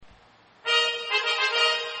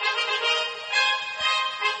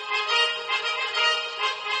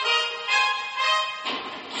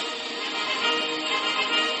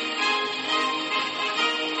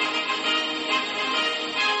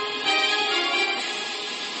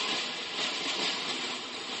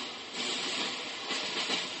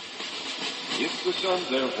If the Son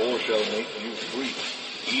therefore shall make you free,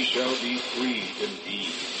 ye shall be free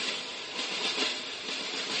indeed.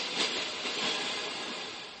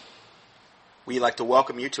 We'd like to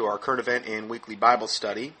welcome you to our current event and weekly Bible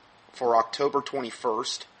study for October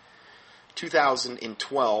 21st,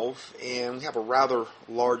 2012, and we have a rather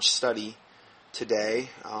large study today,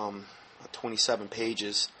 27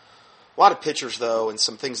 pages. A lot of pictures, though, and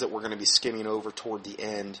some things that we're going to be skimming over toward the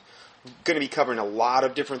end. We're going to be covering a lot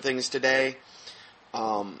of different things today.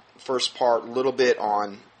 First part, a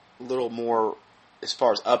little more as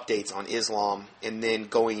far as updates on Islam, and then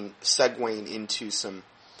segueing into some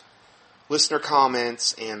listener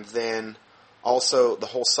comments, and then also the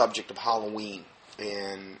whole subject of Halloween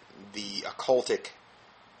and the occultic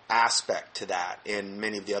aspect to that, and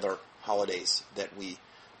many of the other holidays that we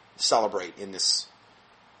celebrate in this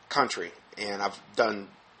country. And I've done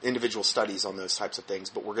individual studies on those types of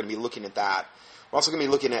things, but we're going to be looking at that. We're also going to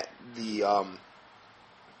be looking at the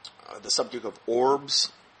subject of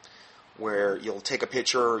orbs, where you'll take a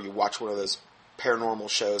picture, or you watch one of those paranormal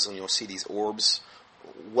shows, and you'll see these orbs,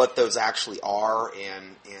 what those actually are,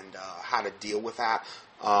 and how to deal with that.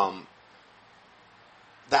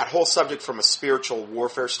 That whole subject from a spiritual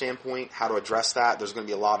warfare standpoint, how to address that. There's going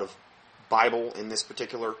to be a lot of Bible in this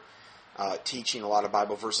particular teaching, a lot of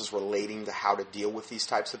Bible verses relating to how to deal with these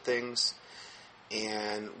types of things.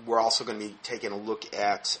 And we're also going to be taking a look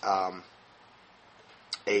at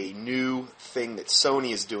a new thing that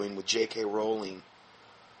Sony is doing with J.K. Rowling.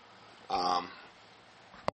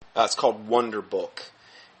 It's called Wonder Book,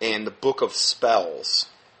 and the Book of Spells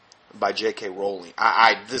by J.K. Rowling.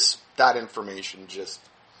 That information just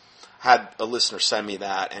had a listener send me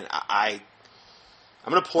that, and I'm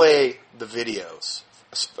going to play the videos,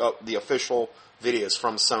 the official videos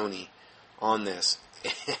from Sony on this.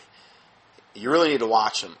 You really need to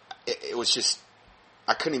watch them. It was just,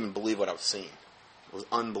 I couldn't even believe what I was seeing. It was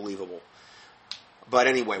unbelievable. But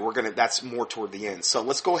anyway, that's more toward the end. So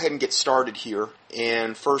let's go ahead and get started here.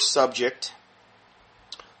 And first subject,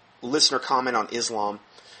 listener comment on Islam.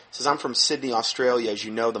 It says, I'm from Sydney, Australia. As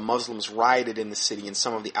you know, the Muslims rioted in the city and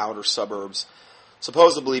some of the outer suburbs,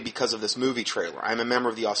 supposedly because of this movie trailer. I'm a member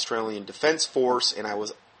of the Australian Defence Force, and I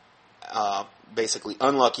was basically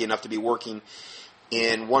unlucky enough to be working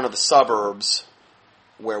in one of the suburbs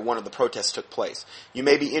where one of the protests took place. You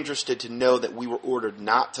may be interested to know that we were ordered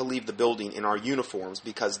not to leave the building in our uniforms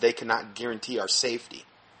because they cannot guarantee our safety.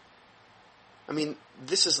 I mean,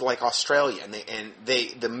 this is like Australia, and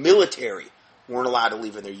the military weren't allowed to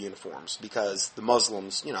leave in their uniforms because the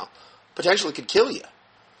Muslims, potentially could kill you.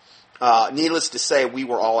 Needless to say, we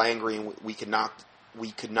were all angry, and we could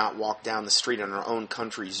not walk down the street in our own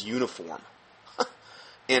country's uniform.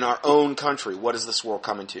 In our own country, what is this world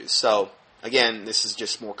coming to? So, again, this is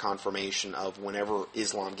just more confirmation of whenever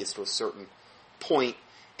Islam gets to a certain point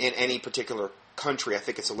in any particular country. I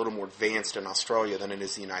think it's a little more advanced in Australia than it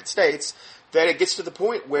is the United States, that it gets to the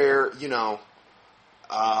point where,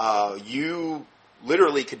 you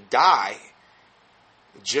literally could die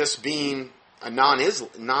just being a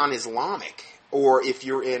non-Islamic, or if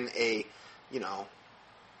you're in a,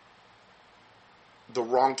 the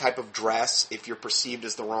wrong type of dress, if you're perceived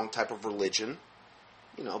as the wrong type of religion,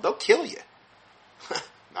 they'll kill you.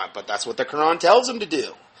 But that's what the Quran tells them to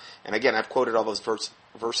do. And again, I've quoted all those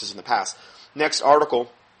verses in the past. Next article,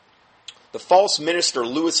 the false minister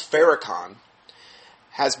Louis Farrakhan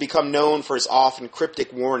has become known for his often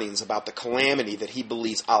cryptic warnings about the calamity that he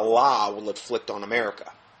believes Allah will inflict on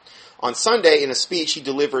America. On Sunday, in a speech he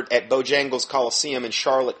delivered at Bojangles Coliseum in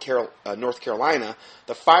Charlotte, North Carolina,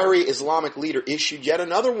 the fiery Islamic leader issued yet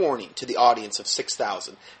another warning to the audience of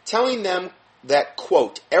 6,000, telling them that,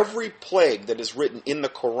 quote, every plague that is written in the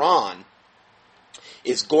Quran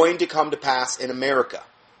is going to come to pass in America,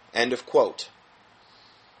 end of quote.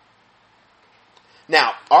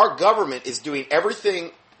 Now, our government is doing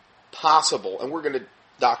everything possible, and we're going to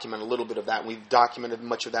document a little bit of that, and we've documented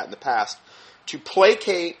much of that in the past, to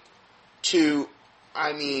placate, to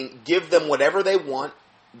give them whatever they want.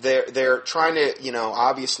 They're trying to,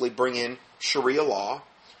 obviously bring in Sharia law,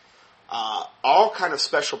 all kind of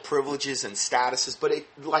special privileges and statuses. But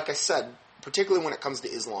like I said, particularly when it comes to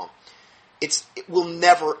Islam, it will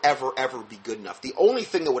never, ever, ever be good enough. The only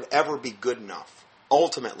thing that would ever be good enough,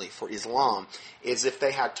 ultimately, for Islam is if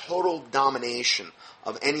they had total domination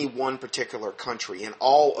of any one particular country and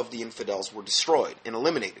all of the infidels were destroyed and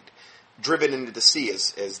eliminated, driven into the sea,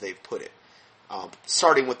 as they've put it.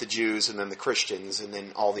 Starting with the Jews and then the Christians and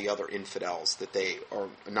then all the other infidels that they are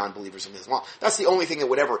non-believers in Islam. That's the only thing that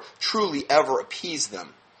would ever, truly ever appease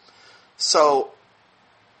them. So,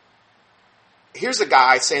 here's a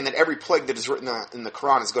guy saying that every plague that is written in the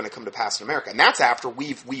Quran is going to come to pass in America, and that's after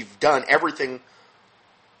we've done everything.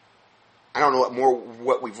 I don't know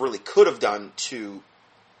what we've really could have done to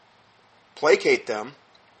placate them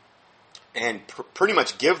and pretty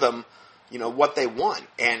much give them, what they want.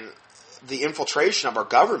 And the infiltration of our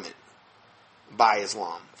government by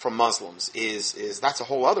Islam from Muslims is that's a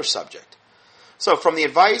whole other subject. So from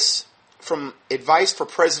advice for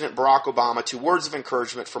President Barack Obama to words of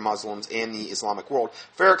encouragement for Muslims in the Islamic world,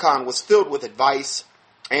 Farrakhan was filled with advice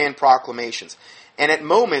and proclamations, and at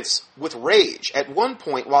moments with rage. At one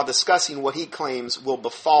point, while discussing what he claims will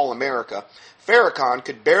befall America, Farrakhan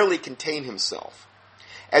could barely contain himself,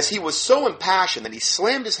 as he was so impassioned that he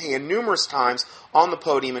slammed his hand numerous times on the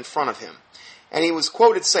podium in front of him. And he was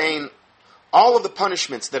quoted saying, "All of the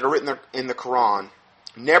punishments that are written in the Quran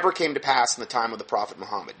never came to pass in the time of the Prophet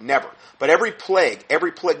Muhammad. Never. But every plague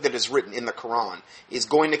that is written in the Quran is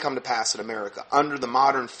going to come to pass in America under the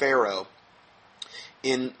modern Pharaoh,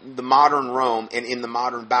 in the modern Rome, and in the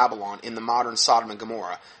modern Babylon, in the modern Sodom and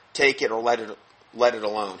Gomorrah. Take it or let it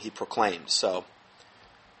alone," he proclaimed. So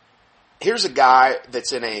here's a guy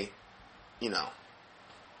that's in a,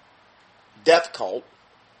 death cult,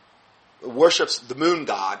 worships the moon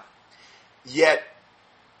god, yet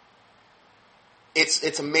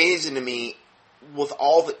it's amazing to me with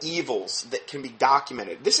all the evils that can be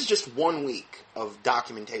documented. This is just 1 week of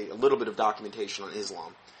documentation, a little bit of documentation on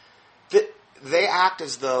Islam. That they act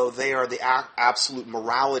as though they are the absolute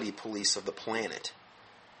morality police of the planet.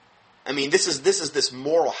 I mean, this is this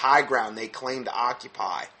moral high ground they claim to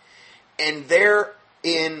occupy. And they're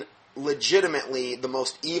in legitimately the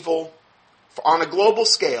most evil, on a global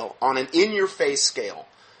scale, on an in-your-face scale,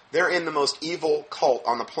 they're in the most evil cult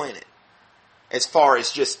on the planet. As far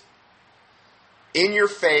as just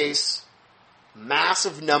in-your-face,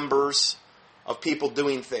 massive numbers of people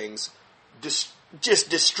doing things, just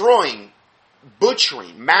destroying,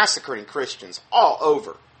 butchering, massacring Christians all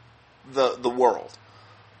over the world.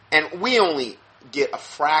 And we only get a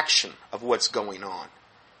fraction of what's going on.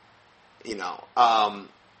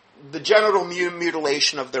 The genital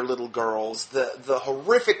mutilation of their little girls, the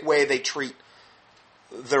horrific way they treat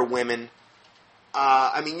their women.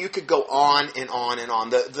 You could go on and on and on.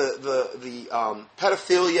 The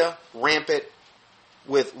pedophilia rampant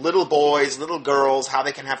with little boys, little girls, how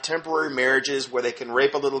they can have temporary marriages where they can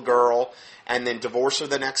rape a little girl and then divorce her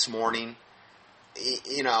the next morning.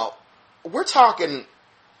 We're talking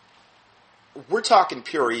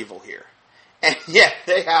pure evil here. And yet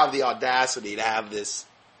they have the audacity to have this,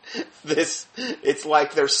 it's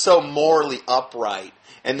like they're so morally upright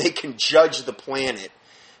and they can judge the planet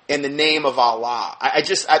in the name of Allah.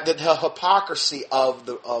 The hypocrisy of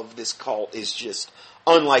this cult is just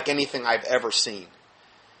unlike anything I've ever seen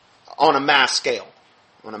on a mass scale.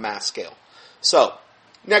 So,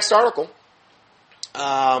 next article.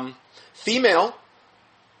 Female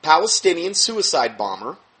Palestinian suicide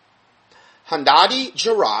bomber Handadi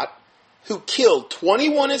Jarat, who killed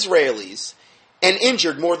 21 Israelis and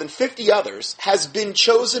injured more than 50 others, has been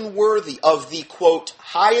chosen worthy of the, quote,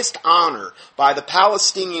 highest honor by the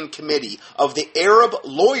Palestinian Committee of the Arab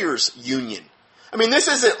Lawyers Union. I mean, this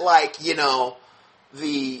isn't like, the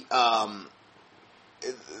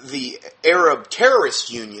Arab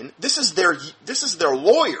Terrorist Union. This is their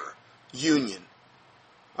lawyer union.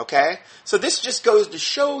 Okay? So this just goes to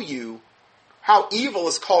show you how evil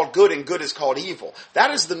is called good and good is called evil.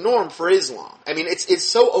 That is the norm for Islam. I mean, it's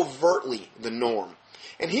so overtly the norm.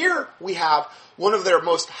 And here we have one of their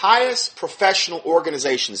most highest professional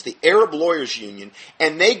organizations, the Arab Lawyers Union,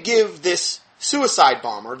 and they give this suicide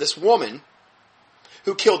bomber, this woman,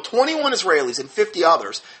 who killed 21 Israelis and 50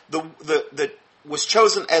 others, was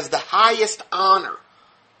chosen as the highest honor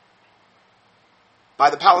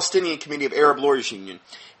by the Palestinian Committee of Arab Lawyers Union.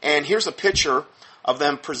 And here's a picture of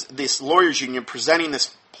them, this lawyers union, presenting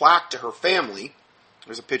this plaque to her family.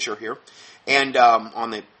 There's a picture here, and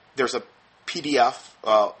there's a PDF,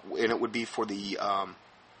 and it would be for the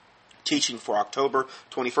teaching for October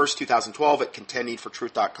 21st, 2012 at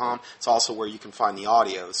contendingfortruth.com. It's also where you can find the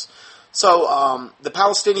audios. So the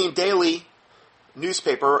Palestinian daily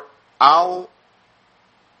newspaper Al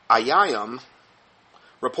Ayam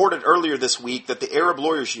reported earlier this week that the Arab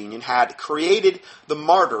Lawyers Union had created the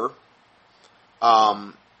martyr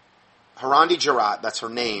Handadi Jarat, that's her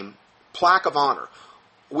name, plaque of honor,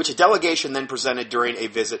 which a delegation then presented during a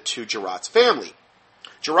visit to Jarat's family.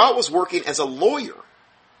 Jarat was working as a lawyer,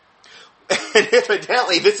 and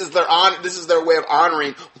evidently this is their way of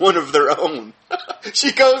honoring one of their own.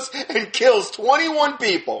 She goes and kills 21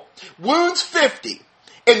 people, wounds 50,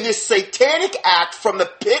 in this satanic act from the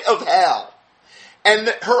pit of hell. And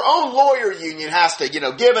her own lawyer union has to,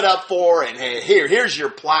 give it up for her, and hey, here's your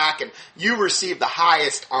plaque, and you receive the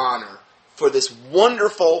highest honor for this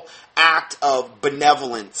wonderful act of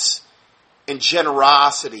benevolence and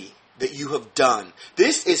generosity that you have done.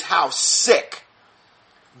 This is how sick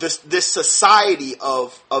this society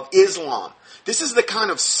of Islam, this is the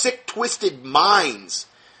kind of sick, twisted minds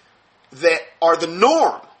that are the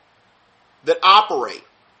norm that operate.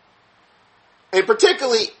 And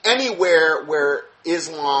particularly anywhere where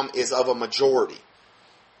Islam is of a majority.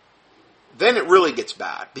 Then it really gets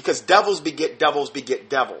bad, because devils beget devils beget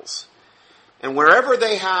devils. And wherever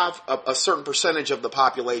they have a certain percentage of the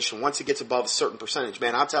population, once it gets above a certain percentage,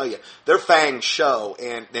 man, I'll tell you, their fangs show,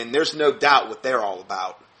 and there's no doubt what they're all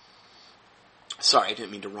about. Sorry, I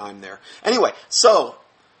didn't mean to rhyme there. Anyway, so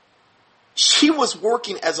she was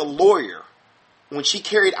working as a lawyer when she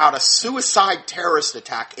carried out a suicide terrorist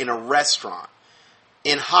attack in a restaurant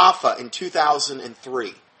in Haifa in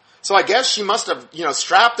 2003. So I guess she must have,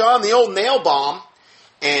 strapped on the old nail bomb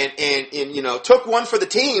and took one for the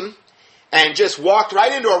team and just walked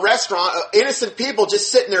right into a restaurant, innocent people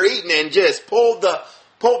just sitting there eating, and just pulled the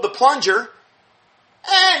plunger.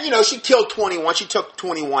 And, she killed 21. She took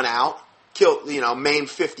 21 out. Killed, maimed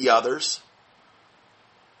 50 others.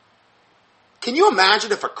 Can you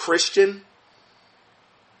imagine if a Christian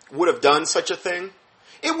would have done such a thing?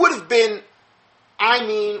 It would have been,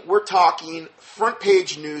 we're talking front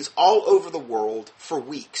page news all over the world for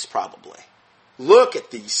weeks, probably. Look at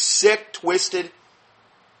these sick, twisted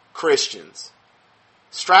Christians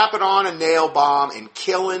strapping on a nail bomb and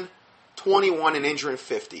killing 21 and injuring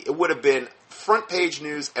 50. It would have been front page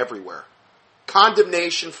news everywhere.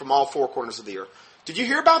 Condemnation from all four corners of the earth. Did you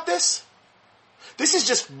hear about this? This is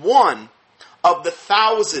just one of the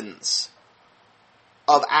thousands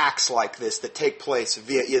of acts like this that take place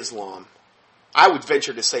via Islam. I would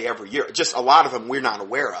venture to say every year. Just a lot of them we're not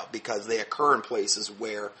aware of, because they occur in places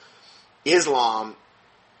where Islam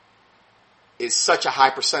is such a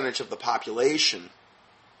high percentage of the population,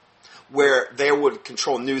 where they would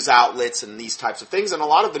control news outlets and these types of things. And a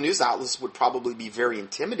lot of the news outlets would probably be very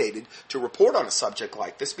intimidated to report on a subject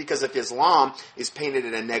like this, because if Islam is painted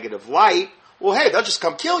in a negative light, well, hey, they'll just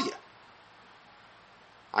come kill you.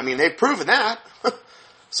 They've proven that.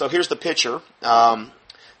 So here's the picture.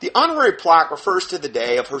 The honorary plaque refers to the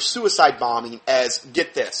day of her suicide bombing as,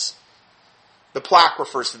 get this, the plaque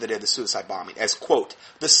refers to the day of the suicide bombing as, quote,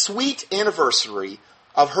 the sweet anniversary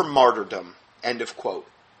of her martyrdom, end of quote.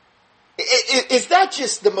 Is that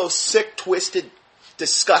just the most sick, twisted,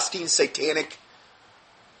 disgusting, satanic?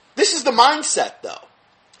 This is the mindset, though.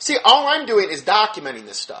 See, all I'm doing is documenting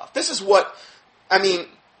this stuff. This is what,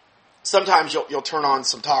 sometimes you'll turn on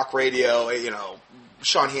some talk radio,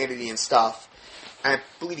 Sean Hannity and stuff. And I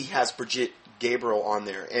believe he has Brigitte Gabriel on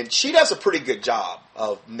there. And she does a pretty good job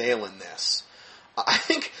of nailing this. I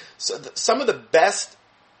think some of the best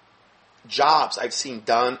jobs I've seen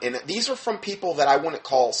done, and these are from people that I wouldn't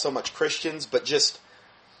call so much Christians, but just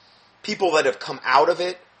people that have come out of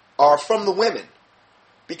it, are from the women.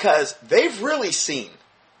 Because they've really seen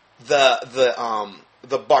the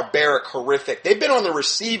barbaric, horrific. They've been on the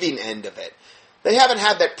receiving end of it. They haven't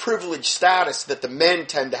had that privileged status that the men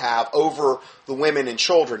tend to have over the women and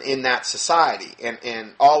children in that society,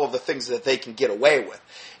 and all of the things that they can get away with.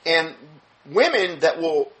 And women that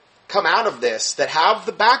will come out of this, that have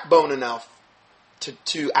the backbone enough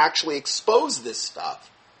to actually expose this stuff.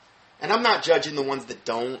 And I'm not judging the ones that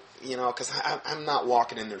don't, because I'm not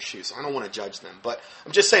walking in their shoes. So I don't want to judge them. But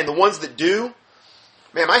I'm just saying, the ones that do,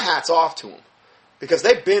 man, my hat's off to them. Because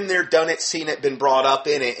they've been there, done it, seen it, been brought up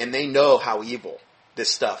in it, and they know how evil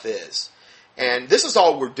this stuff is. And this is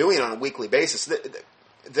all we're doing on a weekly basis. The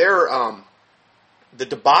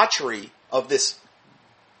debauchery of this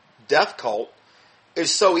death cult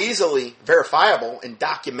is so easily verifiable and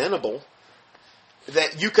documentable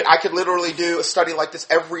that I could literally do a study like this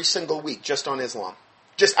every single week just on Islam.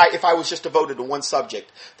 If I was just devoted to one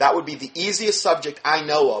subject, that would be the easiest subject I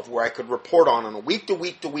know of where I could report on a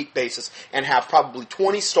week-to-week-to-week basis and have probably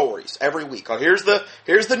 20 stories every week. Oh, here's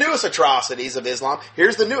the newest atrocities of Islam.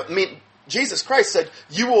 Here's the new. Jesus Christ said,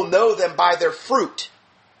 "You will know them by their fruit."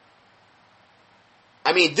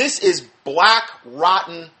 This is black,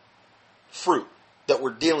 rotten fruit that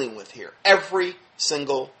we're dealing with here every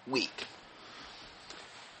single week.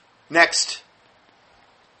 Next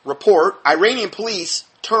report: Iranian police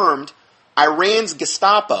termed Iran's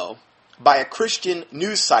Gestapo by a Christian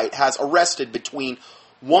news site has arrested between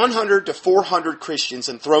 100 to 400 Christians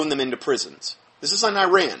and thrown them into prisons. This is in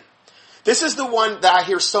Iran. This is the one that I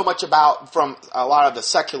hear so much about from a lot of the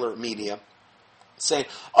secular media. saying,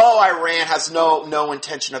 "Oh, Iran has no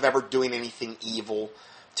intention of ever doing anything evil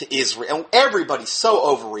to Israel." And everybody's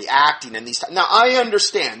so overreacting in these times. Now, I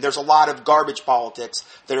understand there's a lot of garbage politics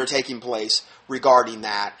that are taking place regarding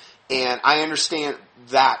that, and I understand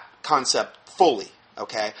that concept fully,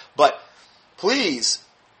 okay? But please,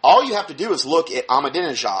 all you have to do is look at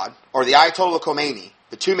Ahmadinejad or the Ayatollah Khomeini,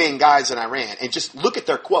 the two main guys in Iran, and just look at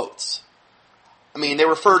their quotes. I mean, they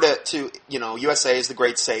refer to USA as the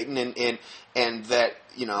Great Satan, and that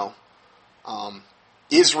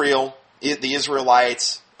Israel, the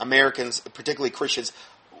Israelites, Americans, particularly Christians,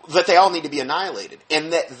 that they all need to be annihilated,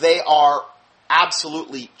 and that they are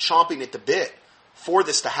absolutely chomping at the bit for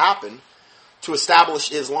this to happen, to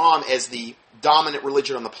establish Islam as the dominant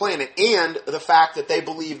religion on the planet, and the fact that they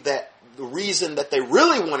believe that the reason that they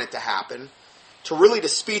really want it to happen, to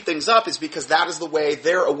speed things up, is because that is the way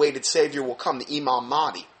their awaited Savior will come, the Imam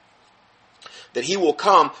Mahdi. That he will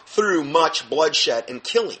come through much bloodshed and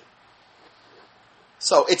killing.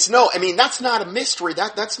 So that's not a mystery.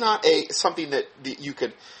 That's not something that you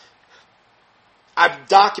could. I've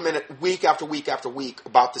documented week after week after week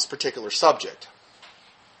about this particular subject,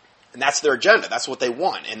 and that's their agenda. That's what they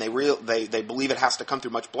want, and they believe it has to come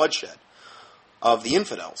through much bloodshed of the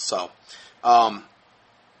infidels. So,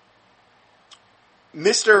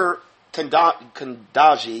 Mr.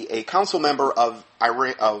 Kandaji, a council member of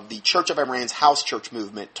the Church of Iran's House Church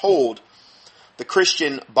movement, told the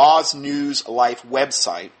Christian Boz News Life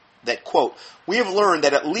website that, quote, "We have learned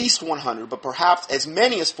that at least 100, but perhaps as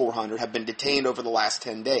many as 400 have been detained over the last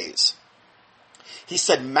 10 days. He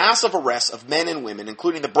said massive arrests of men and women,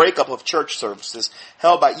 including the breakup of church services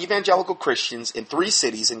held by evangelical Christians in 3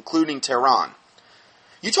 cities, including Tehran.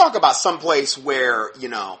 You talk about some place where,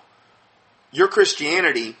 your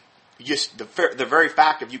Christianity, just the very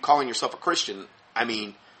fact of you calling yourself a Christian, I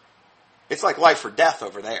mean, it's like life or death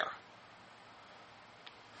over there.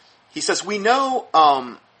 He says, "We know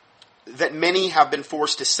that many have been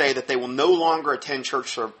forced to say that they will no longer attend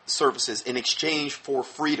church services in exchange for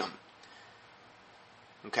freedom."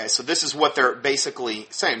 Okay, so this is what they're basically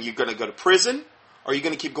saying. You're going to go to prison, or you're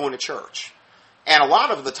going to keep going to church. And a lot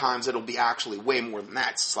of the times it'll be actually way more than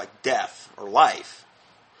that. It's like death or life.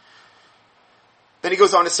 Then he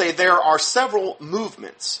goes on to say, "There are several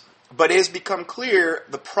movements, but it has become clear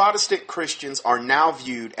the Protestant Christians are now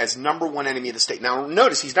viewed as number one enemy of the state." Now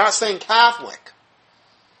notice, he's not saying Catholic.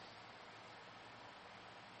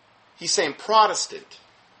 He's saying Protestant.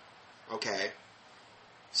 Okay?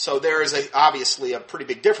 So there is obviously a pretty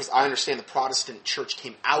big difference. I understand the Protestant church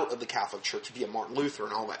came out of the Catholic Church via Martin Luther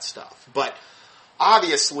and all that stuff. But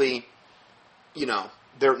obviously,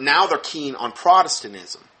 they're keen on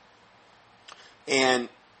Protestantism. And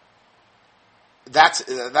that's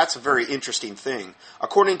a very interesting thing.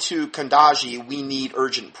 According to Kandaji, we need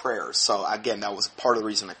urgent prayers. So again, that was part of the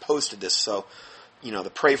reason I posted this. So, to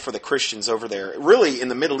pray for the Christians over there, really in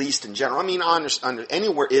the Middle East in general. I mean, under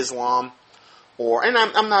anywhere Islam, and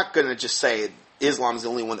I'm not going to just say Islam is the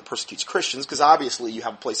only one that persecutes Christians, because obviously you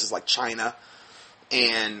have places like China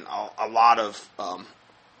and a lot of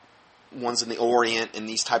ones in the Orient and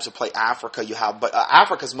these types of places. Africa you have, but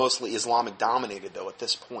Africa is mostly Islamic dominated though at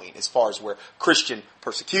this point, as far as where Christian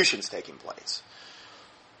persecution is taking place.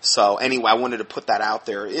 So anyway, I wanted to put that out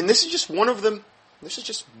there, and this is just one of them. This is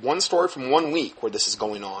just one story from 1 week where this is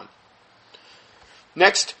going on.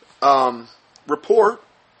 Next report: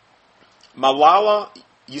 Malala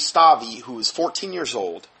Yousafzai, who is 14 years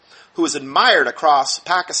old, who is admired across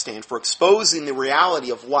Pakistan for exposing the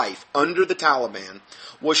reality of life under the Taliban,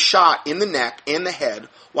 was shot in the neck and the head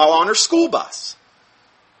while on her school bus.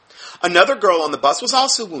 Another girl on the bus was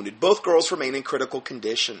also wounded. Both girls remain in critical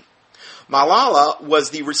condition. Malala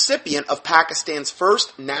was the recipient of Pakistan's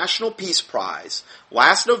first National Peace Prize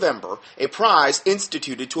last November, a prize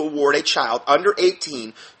instituted to award a child under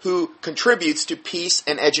 18 who contributes to peace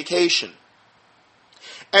and education.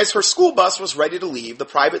 As her school bus was ready to leave the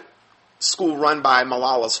private school run by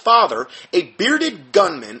Malala's father, a bearded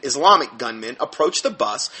gunman, Islamic gunman, approached the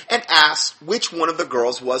bus and asked which one of the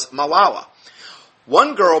girls was Malala.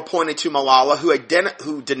 One girl pointed to Malala,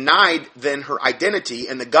 who denied then her identity,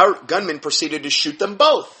 and the gunman proceeded to shoot them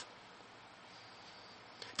both.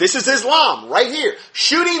 This is Islam, right here.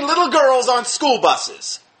 Shooting little girls on school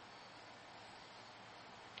buses.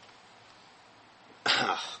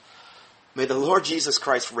 May the Lord Jesus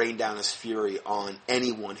Christ rain down his fury on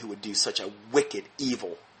anyone who would do such a wicked,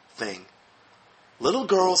 evil thing. Little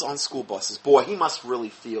girls on school buses. Boy, he must really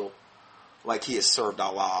feel like he has served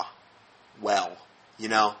Allah well,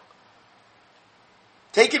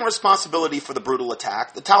 Taking responsibility for the brutal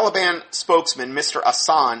attack, the Taliban spokesman, Mr.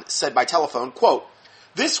 Hassan, said by telephone, quote,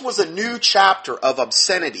 This was a new chapter of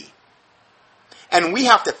obscenity. And we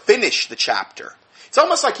have to finish the chapter. It's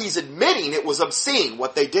almost like he's admitting it was obscene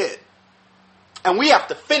what they did. And we have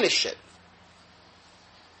to finish it.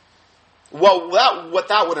 Well, what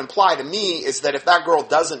that would imply to me is that if that girl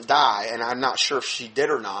doesn't die, and I'm not sure if she did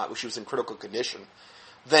or not, she was in critical condition,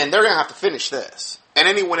 then they're going to have to finish this. And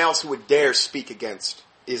anyone else who would dare speak against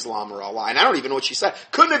Islam or Allah. And I don't even know what she said.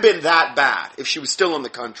 Couldn't have been that bad if she was still in the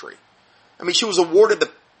country. I mean, she was awarded the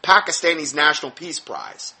Pakistani's National Peace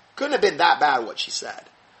Prize. Couldn't have been that bad what she said.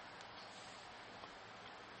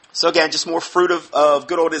 So again, just more fruit of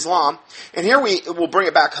good old Islam. And here we'll bring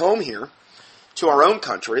it back home here to our own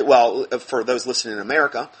country. Well, for those listening in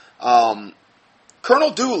America,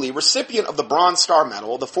 Colonel Dooley, recipient of the Bronze Star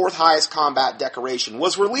Medal, the fourth highest combat decoration,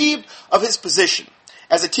 was relieved of his position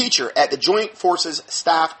as a teacher at the Joint Forces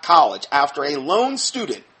Staff College after a lone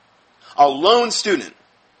student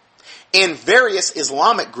in various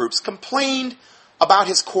Islamic groups complained about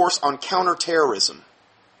his course on counterterrorism.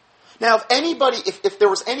 Now, if there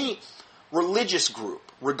was any religious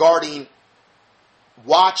group regarding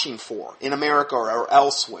watching for in America or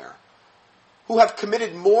elsewhere who have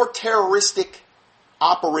committed more terroristic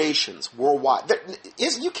operations worldwide,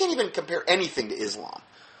 you can't even compare anything to Islam.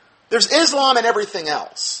 There's Islam and everything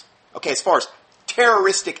else. Okay, as far as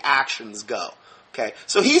terroristic actions go. Okay,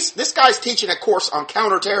 so this guy's teaching a course on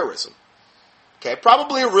counterterrorism. Okay,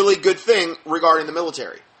 probably a really good thing regarding the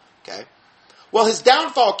military. Okay, well, his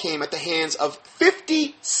downfall came at the hands of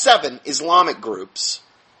 57 Islamic groups,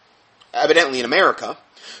 evidently in America,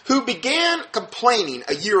 who began complaining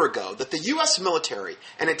a year ago that the U.S. military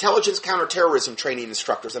and intelligence counterterrorism training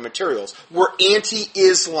instructors and materials were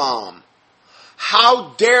anti-Islam.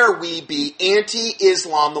 How dare we be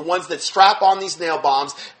anti-Islam, the ones that strap on these nail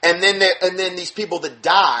bombs, and then these people that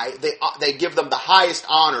die, they give them the highest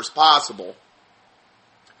honors possible.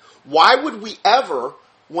 Why would we ever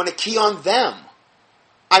want to key on them?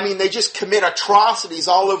 I mean, they just commit atrocities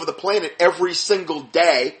all over the planet every single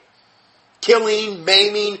day. Killing,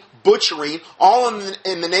 maiming, butchering, all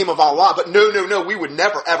in the name of Allah. But no, we would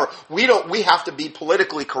never, ever. We have to be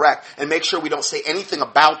politically correct and make sure we don't say anything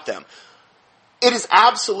about them. It is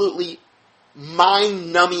absolutely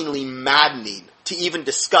mind-numbingly maddening to even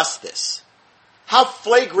discuss this. How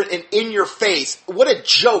flagrant and in your face, what a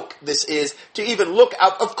joke this is to even look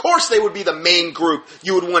out. Of course they would be the main group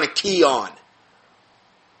you would want to key on.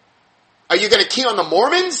 Are you going to key on the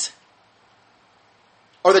Mormons?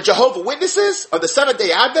 Or the Jehovah's Witnesses? Or the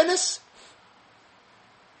Seventh-day Adventists?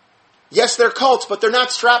 Yes, they're cults, but they're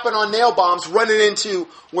not strapping on nail bombs, running into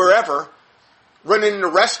wherever, running into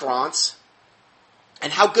restaurants.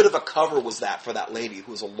 And how good of a cover was that for that lady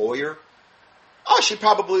who was a lawyer? Oh, she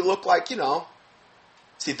probably looked like,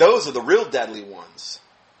 see, those are the real deadly ones.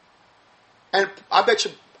 And I bet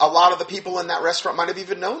you a lot of the people in that restaurant might have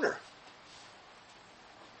even known her.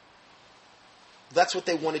 That's what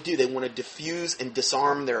they want to do. They want to diffuse and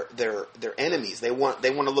disarm their enemies. They want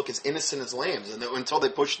to look as innocent as lambs until they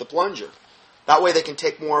push the plunger. That way they can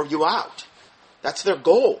take more of you out. That's their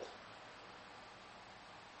goal.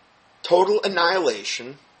 Total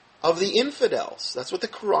annihilation of the infidels. That's what the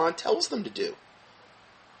Quran tells them to do.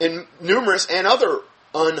 In numerous and other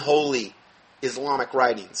unholy Islamic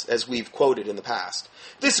writings, as we've quoted in the past.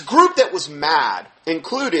 This group that was mad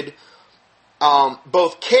included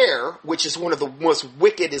both CARE, which is one of the most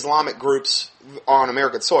wicked Islamic groups on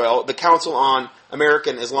American soil, the Council on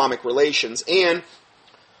American Islamic Relations, and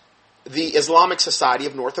the Islamic Society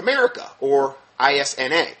of North America, or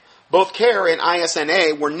ISNA. Both CARE and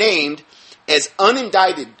ISNA were named as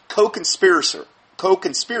unindicted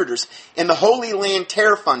co-conspirators in the Holy Land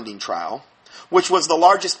Terror Funding Trial, which was the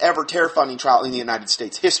largest ever terror funding trial in the United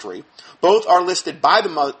States history. Both are listed by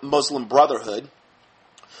the Muslim Brotherhood,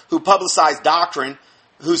 whose publicized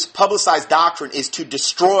doctrine is to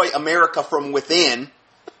destroy America from within,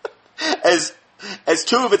 as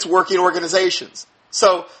two of its working organizations.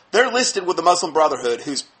 So they're listed with the Muslim Brotherhood,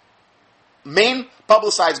 whose main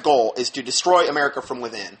publicized goal is to destroy America from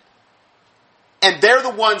within. And they're the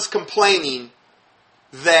ones complaining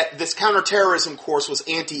that this counterterrorism course was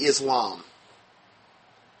anti-Islam.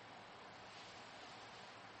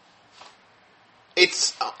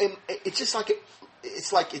 It's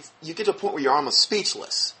just like you get to a point where you're almost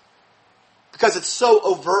speechless because it's so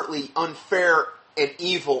overtly unfair and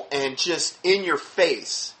evil and just in your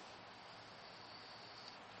face.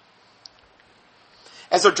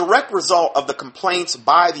 As a direct result of the complaints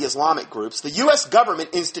by the Islamic groups, the U.S. government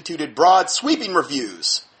instituted broad, sweeping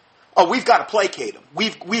reviews. Oh, we've got to placate them.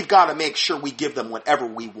 We've got to make sure we give them whatever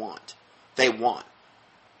they want.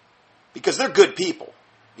 Because they're good people.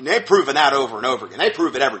 And they've proven that over and over again. They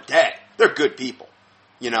prove it every day. They're good people.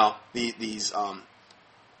 These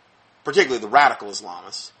particularly the radical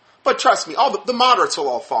Islamists. But trust me, all the moderates will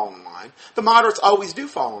all fall in line. The moderates always do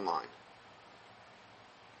fall in line.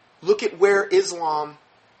 Look at where Islam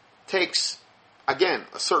takes, again,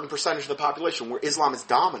 a certain percentage of the population, where Islam is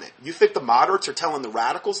dominant. You think the moderates are telling the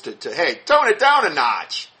radicals to hey, tone it down a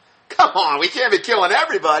notch. Come on, we can't be killing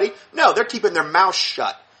everybody. No, they're keeping their mouth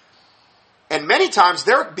shut. And many times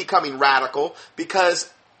they're becoming radical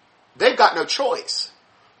because they've got no choice.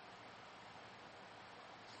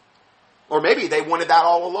 Or maybe they wanted that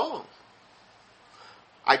all along.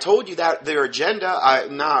 I told you that their agenda,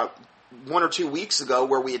 1 or 2 weeks ago,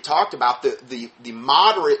 where we had talked about the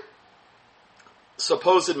moderate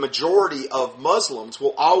supposed majority of Muslims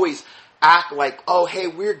will always act like, oh, hey,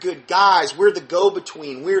 we're good guys, we're the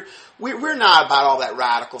go-between, we're not about all that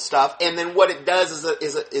radical stuff. And then what it does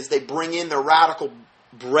is they bring in their radical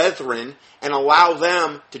brethren and allow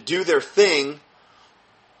them to do their thing,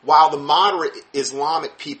 while the moderate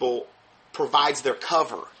Islamic people provides their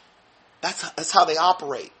cover. That's how they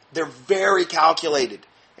operate. They're very calculated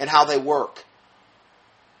in how they work.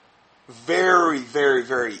 Very, very,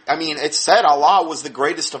 very. I mean, it's said Allah was the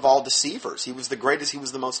greatest of all deceivers. He was the greatest. He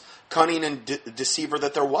was the most cunning and deceiver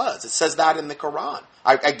that there was. It says that in the Quran.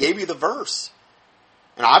 I gave you the verse.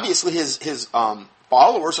 And obviously his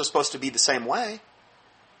followers are supposed to be the same way.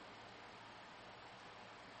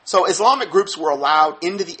 So Islamic groups were allowed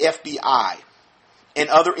into the FBI and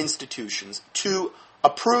other institutions to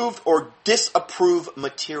approve or disapprove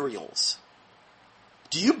materials.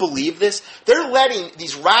 Do you believe this? They're letting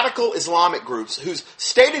these radical Islamic groups, whose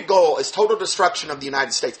stated goal is total destruction of the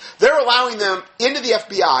United States, they're allowing them into the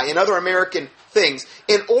FBI and other American things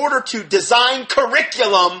in order to design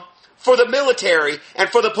curriculum for the military and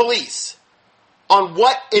for the police on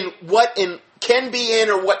what can be in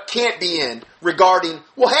or what can't be in regarding,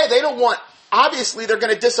 well, hey, they don't want, obviously they're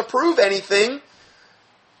going to disapprove anything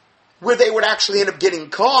where they would actually end up getting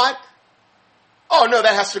caught. Oh no,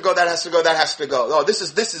 that has to go, that has to go, that has to go. Oh, this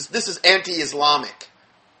is anti-Islamic.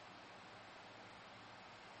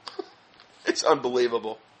 It's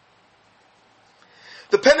unbelievable.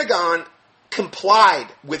 The Pentagon complied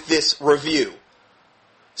with this review.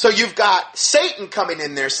 So you've got Satan coming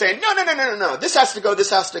in there saying, no, this has to go, this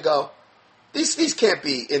has to go. These can't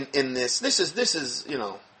be in this. This is,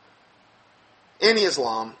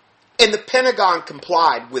 anti-Islam. And the Pentagon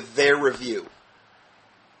complied with their review,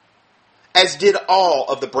 as did all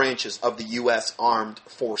of the branches of the U.S. Armed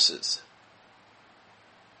Forces.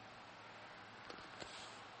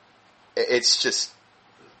 It's just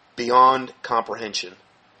beyond comprehension.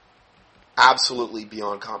 Absolutely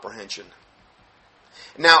beyond comprehension.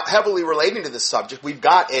 Now, heavily relating to this subject, we've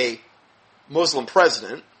got a Muslim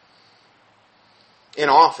president in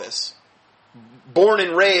office, born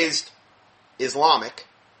and raised Islamic,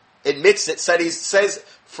 admits it, says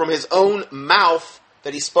from his own mouth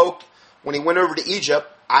that he spoke when he went over to Egypt,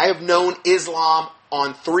 I have known Islam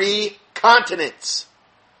on 3 continents.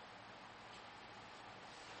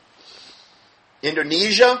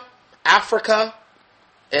 Indonesia, Africa,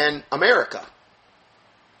 and America.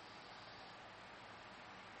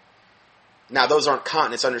 Now, those aren't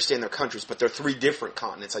continents, I understand they're countries, but they're 3 different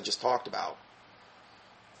continents I just talked about.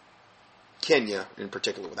 Kenya, in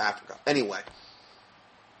particular, with Africa. Anyway.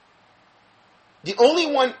 The only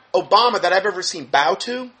one, Obama, that I've ever seen bow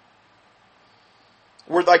to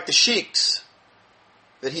were like the sheiks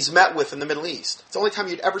that he's met with in the Middle East. It's the only time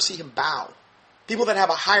you'd ever see him bow. People that have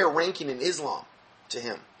a higher ranking in Islam to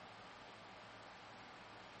him.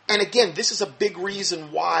 And again, this is a big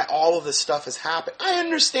reason why all of this stuff has happened. I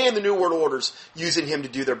understand the New World Order's using him to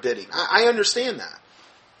do their bidding. I understand that.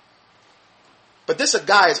 But this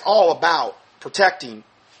guy is all about protecting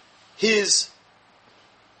his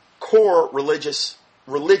core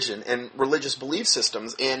religion and religious belief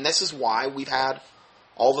systems, and this is why we've had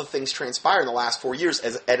all the things transpire in the last 4 years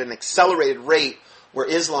at an accelerated rate, where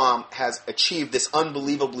Islam has achieved this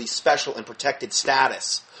unbelievably special and protected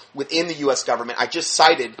status within the U.S. government.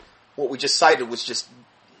 What we just cited was just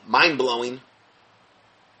mind-blowing.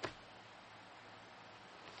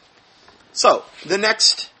 So, the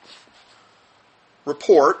next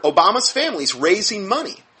report, Obama's family's raising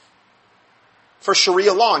money for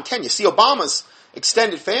Sharia law in Kenya. See, Obama's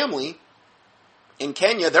extended family in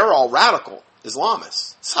Kenya, they're all radical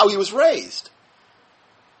Islamists. That's how he was raised.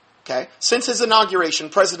 Okay? Since his inauguration,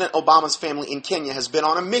 President Obama's family in Kenya has been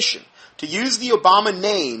on a mission to use the Obama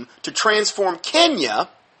name to transform Kenya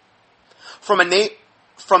from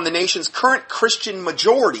the nation's current Christian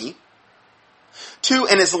majority to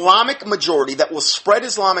an Islamic majority that will spread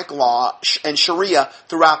Islamic law and Sharia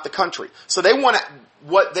throughout the country. So they want to,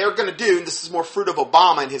 what they're going to do, and this is more fruit of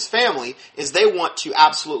Obama and his family, is they want to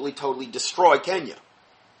absolutely, totally destroy Kenya.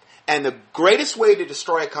 And the greatest way to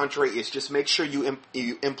destroy a country is just make sure you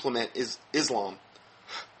implement Islam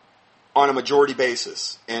on a majority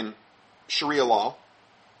basis and Sharia law.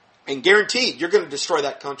 And guaranteed, you're going to destroy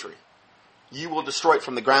that country. You will destroy it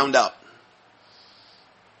from the ground up.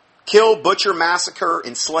 Kill, butcher, massacre,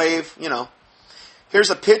 enslave,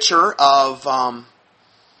 Here's a picture of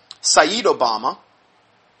Saeed Obama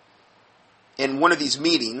in one of these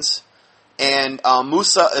meetings, and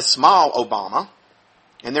Musa Ismail Obama,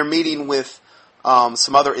 and they're meeting with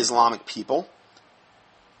some other Islamic people.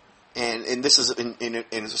 And this is in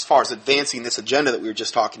as far as advancing this agenda that we were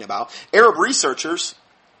just talking about. Arab researchers,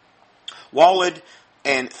 Walid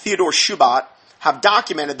and Theodore Shubat, have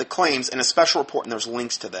documented the claims in a special report, and there's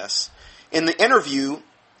links to this. In the interview,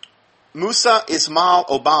 Musa Ismail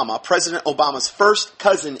Obama, President Obama's first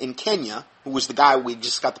cousin in Kenya, who was the guy we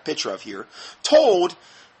just got the picture of here, told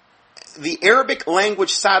the Arabic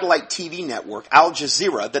language satellite TV network, Al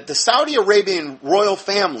Jazeera, that the Saudi Arabian royal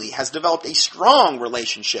family has developed a strong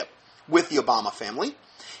relationship with the Obama family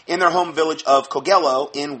in their home village of Kogelo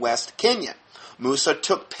in West Kenya. Musa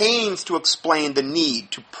took pains to explain the need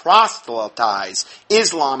to proselytize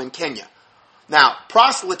Islam in Kenya. Now,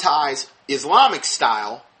 proselytize Islamic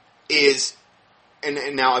style is,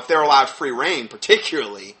 and now if they're allowed free reign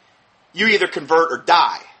particularly, you either convert or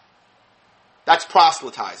die. That's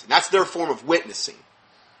proselytizing. That's their form of witnessing.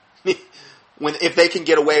 If they can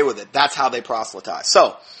get away with it, that's how they proselytize.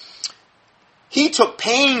 So, he took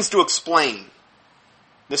pains to explain,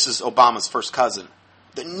 this is Obama's first cousin,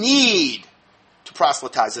 the need to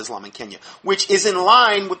proselytize Islam in Kenya, which is in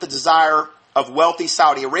line with the desire of wealthy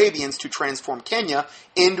Saudi Arabians to transform Kenya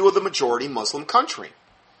into the majority Muslim country.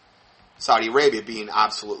 Saudi Arabia being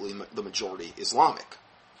absolutely the majority Islamic.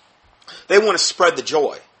 They want to spread the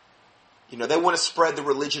joy. They want to spread the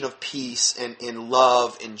religion of peace and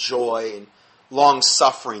love and joy and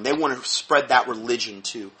long-suffering. They want to spread that religion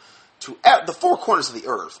to the four corners of the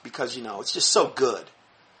earth because, it's just so good.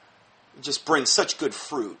 It just brings such good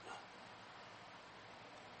fruit.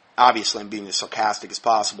 Obviously, I'm being as sarcastic as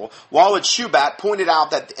possible. Walid Shubat pointed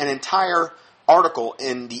out that an entire article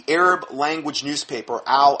in the Arab language newspaper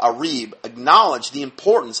Al Arib acknowledged the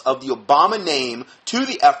importance of the Obama name to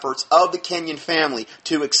the efforts of the Kenyan family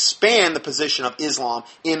to expand the position of Islam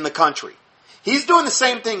in the country. He's doing the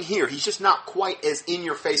same thing here. He's just not quite as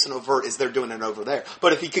in-your-face and overt as they're doing it over there.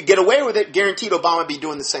 But if he could get away with it, guaranteed Obama would be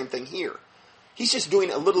doing the same thing here. He's just doing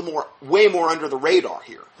it a little more, way more under the radar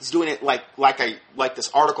here. He's doing it like this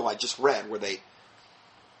article I just read where they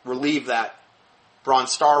relieve that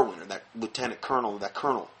Bronze Star winner, that lieutenant colonel, that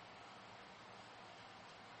colonel.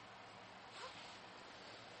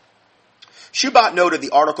 Shubat noted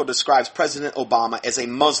the article describes President Obama as a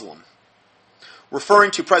Muslim,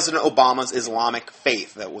 referring to President Obama's Islamic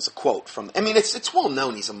faith. That was a quote from, it's well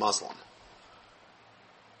known he's a Muslim.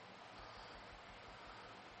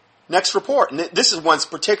 Next report, and this is one's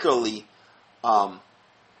particularly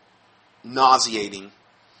nauseating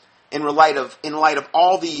in light of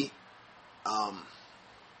all the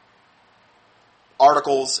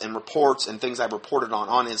articles and reports and things I've reported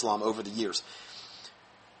on Islam over the years.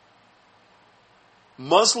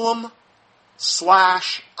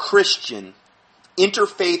 Muslim/Christian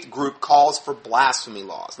interfaith group calls for blasphemy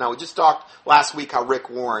laws. Now, we just talked last week how Rick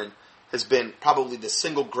Warren has been probably the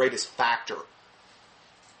single greatest factor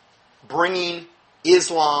bringing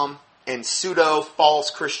Islam and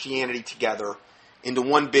pseudo-false Christianity together into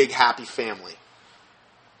one big happy family.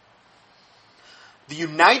 The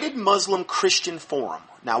United Muslim Christian Forum.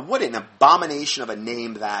 Now, what an abomination of a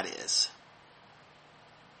name that is.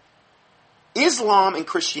 Islam and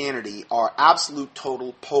Christianity are absolute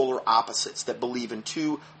total polar opposites that believe in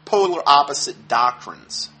two polar opposite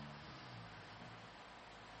doctrines.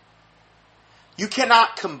 You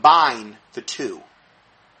cannot combine the two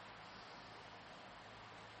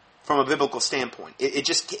from a biblical standpoint.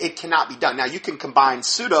 It cannot be done. Now, you can combine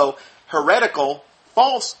pseudo-heretical,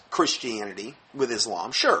 false Christianity with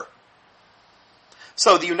Islam, sure.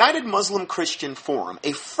 So, the United Muslim Christian Forum,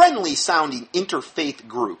 a friendly-sounding interfaith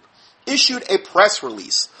group, issued a press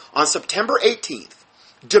release on September 18th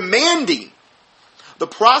demanding the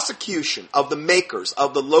prosecution of the makers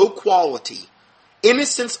of the low-quality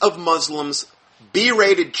Innocence of Muslims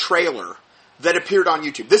B-rated trailer that appeared on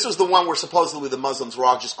YouTube. This was the one where supposedly the Muslims were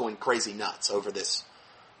all just going crazy nuts over this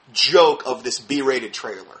joke of this B-rated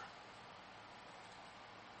trailer.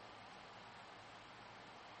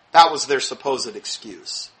 That was their supposed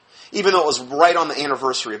excuse. Even though it was right on the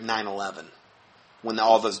anniversary of 9/11 when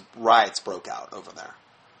all those riots broke out over there.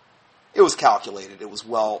 It was calculated. It was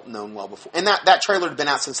well known well before. And that trailer had been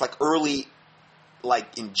out since like early,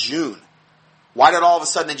 like in June. Why did all of a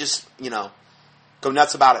sudden they just, go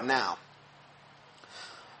nuts about it now?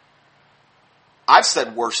 I've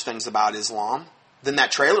said worse things about Islam than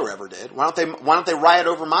that trailer ever did. Why don't they riot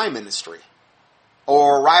over my ministry?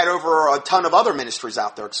 Or riot over a ton of other ministries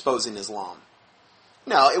out there exposing Islam?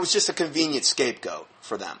 No, it was just a convenient scapegoat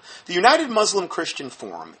for them. The United Muslim Christian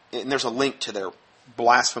Forum, and there's a link to their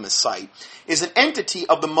blasphemous site, is an entity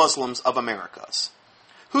of the Muslims of Americas,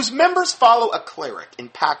 whose members follow a cleric in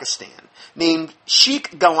Pakistan named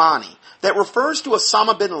Sheikh Gilani that refers to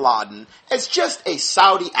Osama bin Laden as just a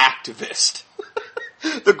Saudi activist.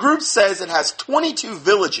 The group says it has 22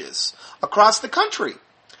 villages across the country,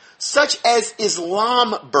 such as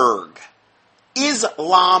Islamburg.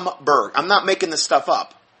 Islamburg. I'm not making this stuff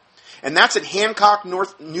up. And that's in Hancock,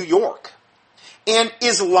 New York. And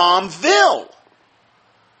Islamville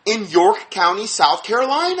in York County, South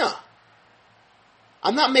Carolina.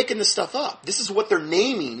 I'm not making this stuff up. This is what they're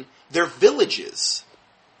naming their villages.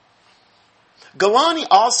 Gilani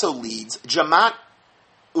also leads Jamaat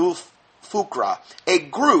ul-Fuqra, a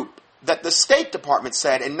group that the State Department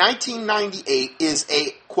said in 1998 is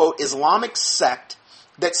a, quote, Islamic sect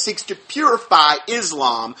that seeks to purify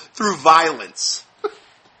Islam through violence.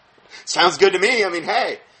 Sounds good to me. I mean,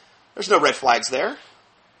 hey, there's no red flags there.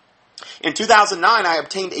 In 2009, I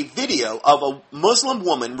obtained a video of a Muslim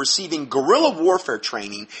woman receiving guerrilla warfare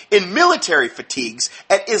training in military fatigues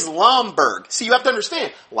at Islamburg. See, you have to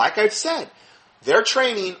understand, like I've said, they're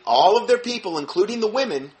training all of their people, including the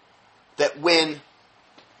women, that when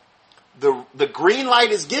the green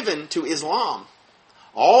light is given to Islam,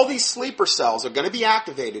 all these sleeper cells are going to be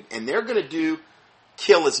activated, and they're going to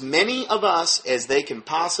kill as many of us as they can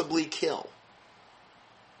possibly kill.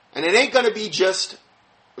 And it ain't going to be just,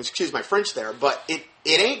 excuse my French there, but it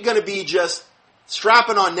ain't going to be just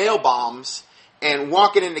strapping on nail bombs and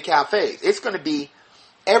walking into cafes. It's going to be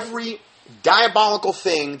every diabolical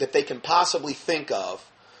thing that they can possibly think of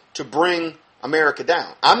to bring America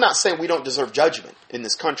down. I'm not saying we don't deserve judgment in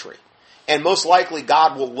this country. And most likely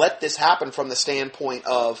God will let this happen from the standpoint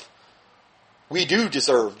of we do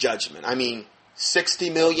deserve judgment. I mean,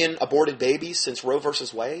 60 million aborted babies since Roe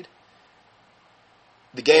versus Wade.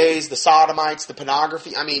 The gays, the sodomites, the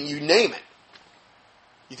pornography. I mean, you name it.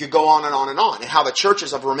 You could go on and on and on. And how the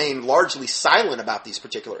churches have remained largely silent about these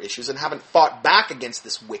particular issues and haven't fought back against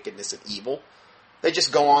this wickedness and evil. They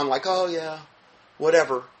just go on like, oh yeah,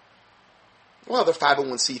 whatever. Well, they're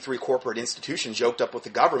 501c3 corporate institutions yoked up with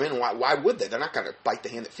the government, and why would they? They're not going to bite the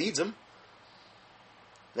hand that feeds them.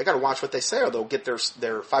 They got to watch what they say, or they'll get their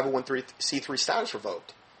 501c3 status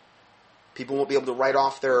revoked. People won't be able to write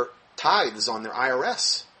off their tithes on their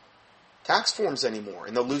IRS tax forms anymore,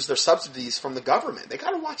 and they'll lose their subsidies from the government. They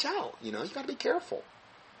got to watch out. You got to be careful.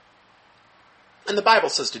 And the Bible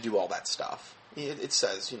says to do all that stuff. It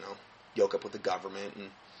says, yoke up with the government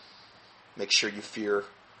and make sure you fear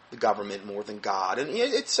the government more than God. And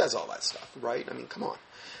it says all that stuff, right? I mean, come on.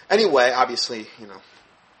 Anyway, obviously,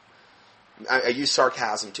 I use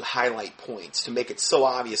sarcasm to highlight points, to make it so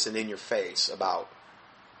obvious and in your face about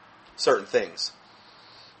certain things.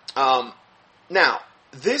 Now,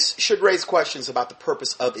 this should raise questions about the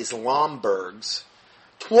purpose of Islamburg's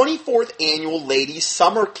 24th Annual Ladies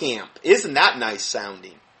Summer Camp. Isn't that nice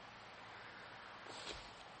sounding?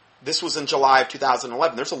 This was in July of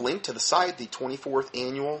 2011. There's a link to the site, the 24th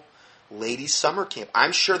Annual Ladies Summer Camp.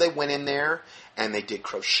 I'm sure they went in there and they did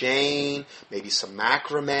crocheting, maybe some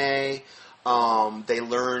macrame. They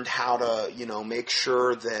learned how to, make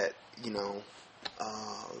sure that,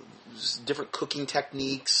 different cooking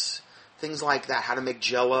techniques, things like that, how to make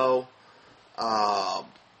Jell-O,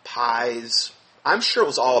 pies. I'm sure it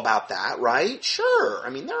was all about that, right? Sure. I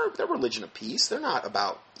mean, they're a religion of peace. They're not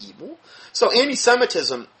about evil. So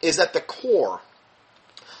anti-Semitism is at the core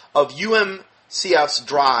of UMCF's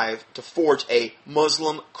drive to forge a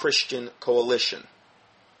Muslim-Christian coalition.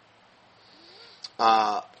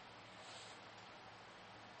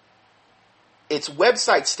 Its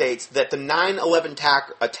website states that the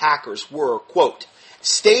 9/11 attackers were, quote,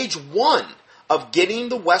 stage one of getting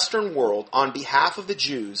the Western world on behalf of the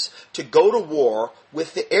Jews to go to war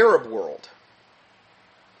with the Arab world.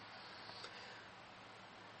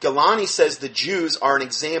 Gilani says the Jews are an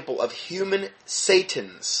example of human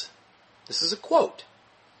satans. This is a quote.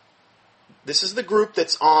 This is the group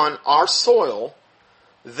that's on our soil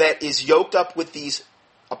that is yoked up with these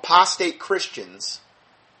apostate Christians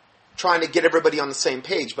trying to get everybody on the same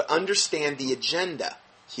page, but understand the agenda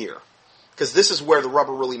here. because this is where the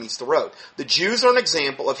rubber really meets the road. The Jews are an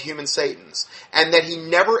example of human Satans, and that he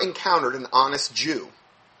never encountered an honest Jew.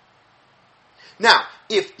 Now,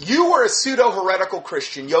 if you were a pseudo-heretical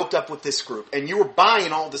Christian yoked up with this group, and you were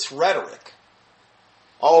buying all this rhetoric,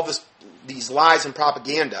 all of these lies and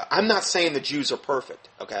propaganda, I'm not saying the Jews are perfect,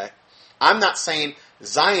 okay? I'm not saying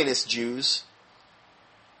Zionist Jews,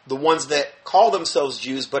 the ones that call themselves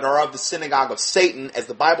Jews but are of the synagogue of Satan, as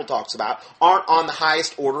the Bible talks about, aren't on the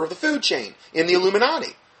highest order of the food chain in the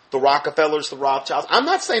Illuminati. The Rockefellers, the Rothschilds. I'm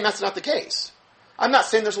not saying that's not the case. I'm not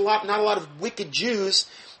saying there's not a lot of wicked Jews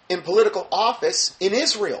in political office in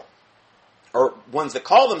Israel, or ones that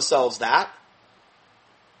call themselves that,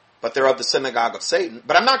 but they're of the synagogue of Satan.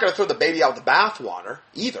 But I'm not going to throw the baby out with the bathwater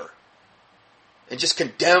either, and just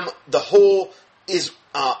condemn the whole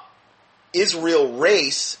Israel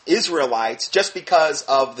race, Israelites, just because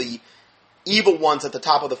of the evil ones at the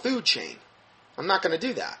top of the food chain. I'm not going to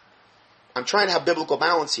do that. I'm trying to have biblical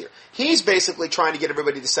balance here. He's basically trying to get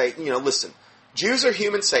everybody to say, listen, Jews are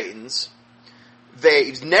human Satans.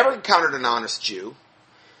 They've never encountered an honest Jew.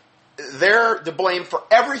 They're to blame for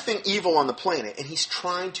everything evil on the planet. And he's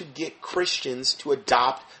trying to get Christians to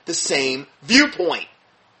adopt the same viewpoint.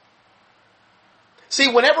 See,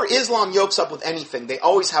 whenever Islam yokes up with anything, they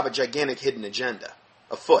always have a gigantic hidden agenda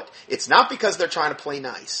afoot. It's not because they're trying to play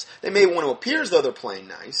nice. They may want to appear as though they're playing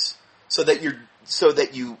nice, so that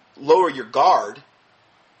you lower your guard.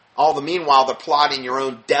 All the meanwhile, they're plotting your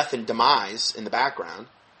own death and demise in the background.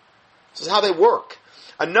 This is how they work.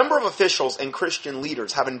 A number of officials and Christian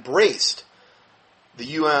leaders have embraced the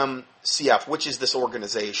UMCF, which is this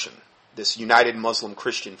organization, this United Muslim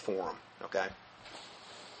Christian Forum. Okay.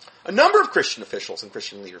 A number of Christian officials and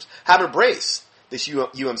Christian leaders have embraced this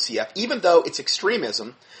UMCF, even though its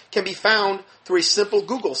extremism can be found through a simple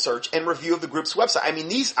Google search and review of the group's website. I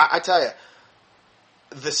mean, I tell you,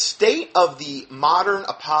 the state of the modern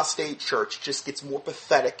apostate church just gets more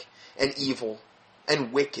pathetic and evil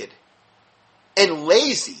and wicked and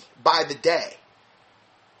lazy by the day.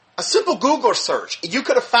 A simple Google search, you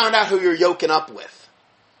could have found out who you're yoking up with.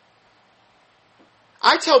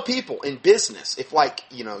 I tell people in business, if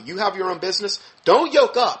you have your own business, don't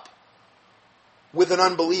yoke up with an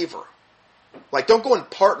unbeliever. Don't go in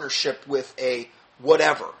partnership with a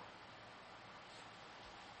whatever.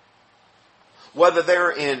 Whether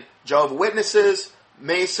they're in Jehovah's Witnesses,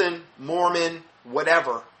 Mason, Mormon,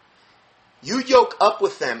 whatever, you yoke up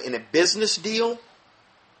with them in a business deal,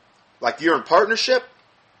 like you're in partnership,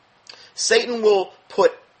 Satan will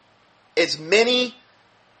put as many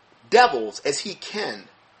devils as he can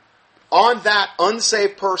on that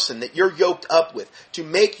unsaved person that you're yoked up with to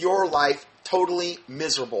make your life totally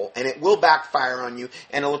miserable, and it will backfire on you,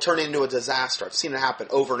 and it will turn into a disaster. I've seen it happen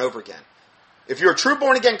over and over again. If you're a true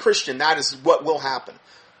born-again Christian, that is what will happen.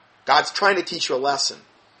 God's trying to teach you a lesson.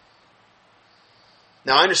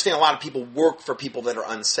 Now, I understand a lot of people work for people that are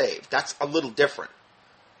unsaved. That's a little different.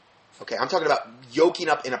 Okay, I'm talking about yoking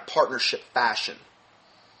up in a partnership fashion.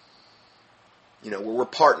 Where we're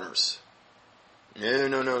partners.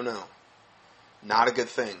 No. Not a good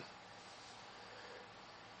thing.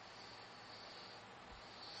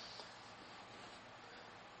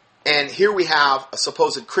 And here we have a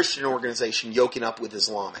supposed Christian organization yoking up with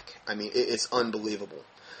Islamic. I mean, it's unbelievable.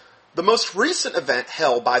 The most recent event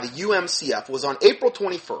held by the UMCF was on April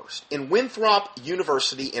 21st in Winthrop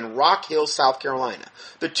University in Rock Hill, South Carolina.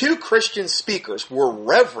 The two Christian speakers were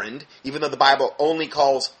Reverend, even though the Bible only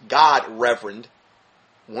calls God Reverend.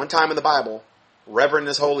 One time in the Bible, Reverend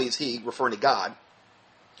as holy as he, referring to God.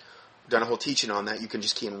 I've done a whole teaching on that. You can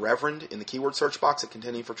just key in Reverend in the keyword search box at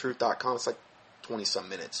contendingfortruth.com. It's 20-some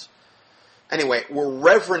minutes. Anyway, we're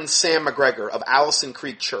Reverend Sam McGregor of Allison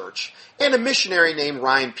Creek Church and a missionary named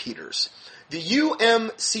Ryan Peters. The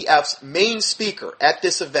UMCF's main speaker at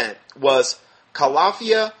this event was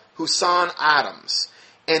Kalafia Hussan Adams.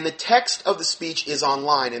 And the text of the speech is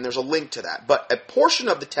online, and there's a link to that. But a portion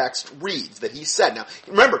of the text reads that he said, now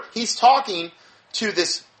remember, he's talking to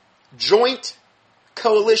this joint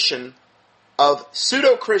coalition of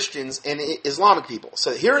pseudo-Christians and Islamic people.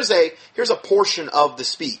 So here's a portion of the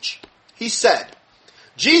speech. He said,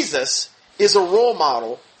 Jesus is a role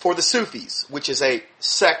model for the Sufis, which is a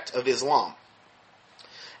sect of Islam,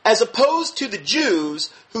 as opposed to the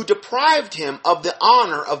Jews who deprived him of the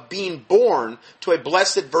honor of being born to a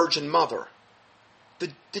blessed virgin mother.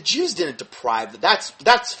 The Jews didn't deprive them.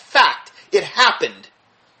 That's fact. It happened.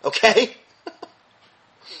 Okay?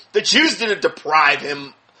 The Jews didn't deprive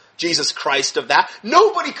him, Jesus Christ, of that.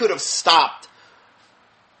 Nobody could have stopped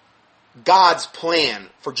God's plan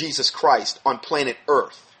for Jesus Christ on planet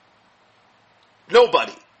Earth.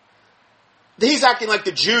 Nobody. He's acting like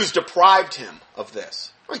the Jews deprived him of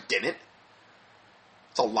this. No, he didn't.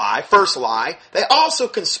 It's a lie. First lie. They also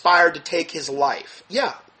conspired to take his life.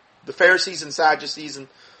 Yeah, the Pharisees and Sadducees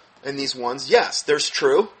and these ones, yes, there's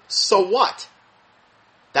true. So what?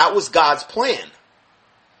 That was God's plan.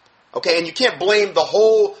 Okay, and you can't blame the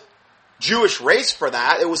whole Jewish race for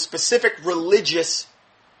that. It was specific religious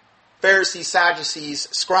Pharisees, Sadducees,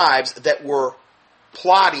 scribes that were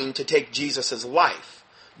plotting to take Jesus' life.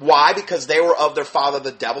 Why? Because they were of their father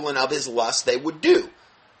the devil, and of his lust they would do.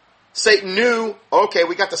 Satan knew, okay,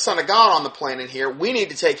 we got the Son of God on the planet here. We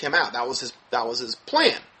need to take him out. That was his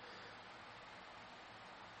plan.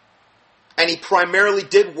 And he primarily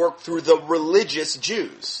did work through the religious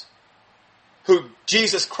Jews, who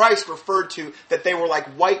Jesus Christ referred to that they were like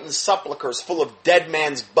whitened sepulchres full of dead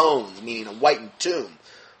man's bones, meaning a whitened tomb.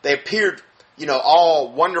 They appeared,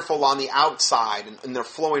 all wonderful on the outside in their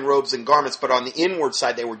flowing robes and garments, but on the inward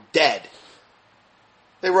side they were dead.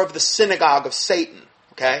 They were of the synagogue of Satan,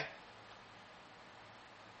 okay?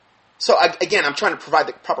 So again, I'm trying to provide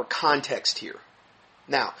the proper context here.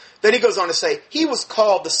 Now, then he goes on to say, he was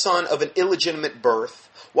called the son of an illegitimate birth,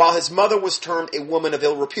 while his mother was termed a woman of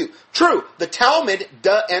ill repute. True, the Talmud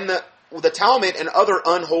and other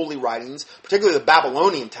unholy writings, particularly the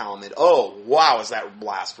Babylonian Talmud, oh, wow, is that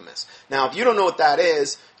blasphemous. Now, if you don't know what that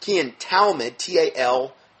is, key in Talmud,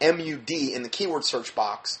 T-A-L-M-U-D, in the keyword search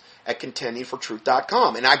box at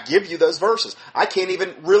contendingfortruth.com, and I give you those verses. I can't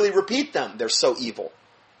even really repeat them. They're so evil.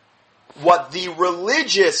 What the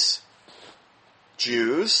religious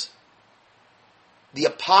Jews, the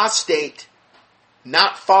apostate,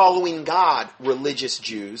 not following God religious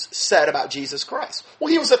Jews, said about Jesus Christ.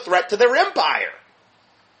 Well, he was a threat to their empire.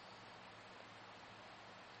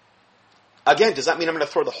 Again, does that mean I'm going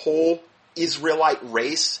to throw the whole Israelite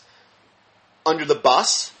race under the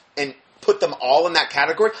bus and put them all in that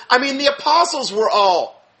category? I mean, the apostles were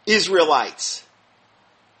all Israelites.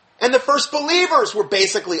 And the first believers were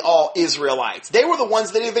basically all Israelites. They were the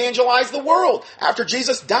ones that evangelized the world after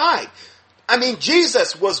Jesus died. I mean,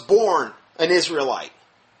 Jesus was born an Israelite.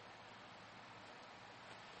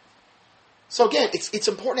 So again, it's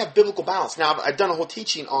important to have biblical balance. Now, I've done a whole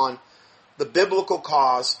teaching on the biblical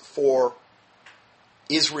cause for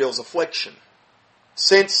Israel's affliction.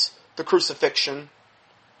 Since the crucifixion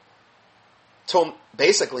till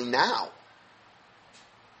basically now.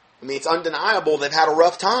 I mean, it's undeniable they've had a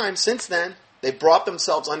rough time since then. They brought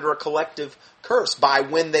themselves under a collective curse by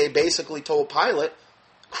when they basically told Pilate,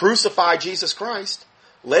 crucify Jesus Christ,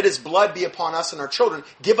 let his blood be upon us and our children,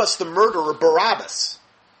 give us the murderer Barabbas.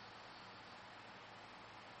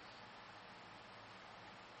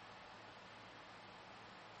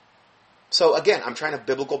 So again, I'm trying to have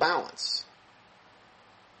biblical balance.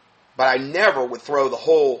 But I never would throw the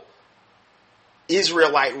whole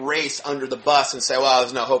Israelite race under the bus and say, well,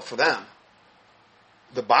 there's no hope for them.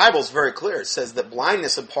 The Bible's very clear. It says that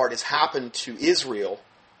blindness in part has happened to Israel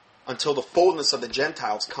until the fullness of the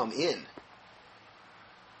Gentiles come in.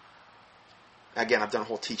 Again, I've done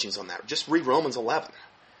whole teachings on that. Just read Romans 11.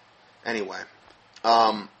 Anyway,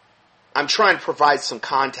 I'm trying to provide some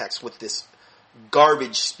context with this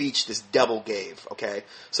garbage speech this devil gave, okay?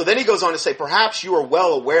 So then he goes on to say, perhaps you are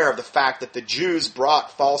well aware of the fact that the Jews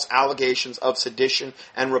brought false allegations of sedition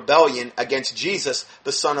and rebellion against Jesus,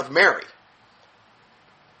 the son of Mary.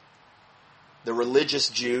 The religious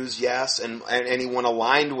Jews, yes, and anyone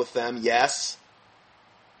aligned with them, yes.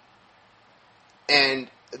 And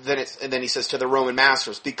then he says to the Roman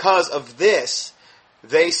masters, because of this,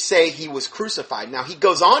 they say he was crucified. Now, he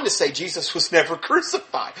goes on to say Jesus was never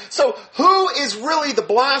crucified. So, who is really the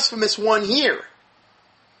blasphemous one here?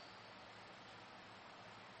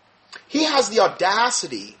 He has the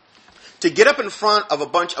audacity to get up in front of a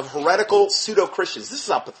bunch of heretical pseudo-Christians. This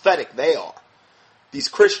is how pathetic they are, these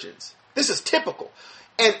Christians. This is typical.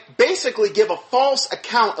 And basically give a false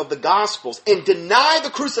account of the Gospels and deny the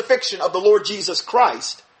crucifixion of the Lord Jesus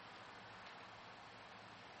Christ,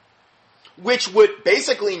 which would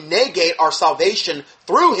basically negate our salvation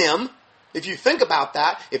through him. If you think about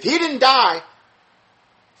that, if he didn't die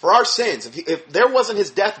for our sins, if there wasn't his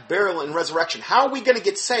death, burial, and resurrection, how are we going to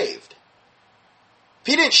get saved? If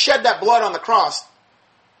he didn't shed that blood on the cross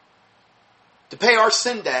to pay our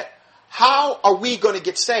sin debt, how are we going to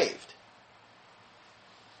get saved?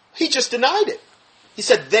 He just denied it. He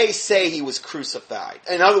said they say he was crucified.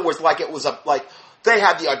 In other words, like they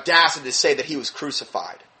had the audacity to say that he was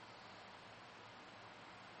crucified.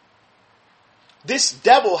 This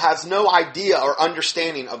devil has no idea or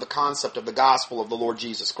understanding of the concept of the gospel of the Lord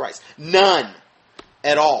Jesus Christ. None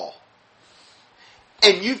at all.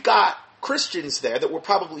 And you've got Christians there that were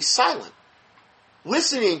probably silent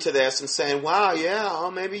listening to this and saying, wow, yeah,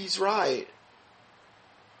 oh, maybe he's right.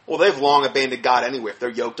 Well, they've long abandoned God anyway if they're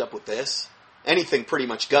yoked up with this. Anything pretty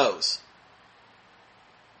much goes.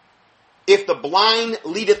 If the blind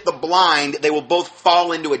leadeth the blind, they will both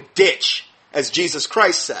fall into a ditch, as Jesus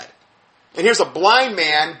Christ said. And here's a blind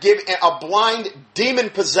man, a blind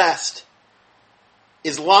demon-possessed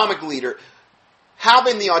Islamic leader,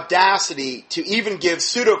 having the audacity to even give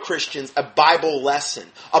pseudo-Christians a Bible lesson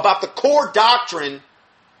about the core doctrine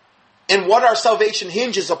and what our salvation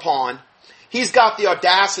hinges upon. He's got the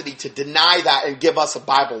audacity to deny that and give us a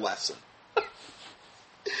Bible lesson.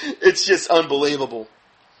 It's just unbelievable.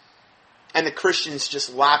 And the Christians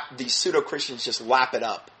these pseudo-Christians just lap it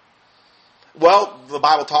up. Well, the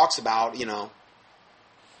Bible talks about,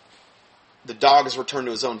 the dog is returned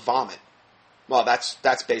to his own vomit. Well,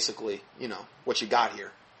 that's basically, what you got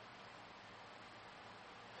here.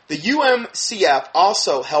 The UMCF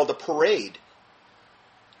also held a parade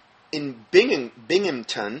in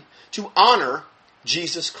Binghamton to honor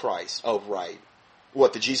Jesus Christ. Oh, right.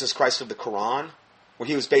 What, the Jesus Christ of the Quran? Where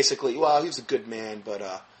he was basically, he was a good man,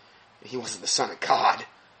 but he wasn't the Son of God.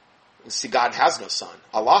 See, God has no son.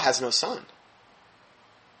 Allah has no son.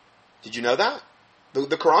 Did you know that?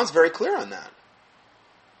 The Quran's very clear on that.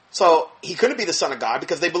 So, he couldn't be the Son of God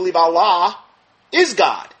because they believe Allah is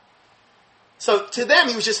God. So, to them,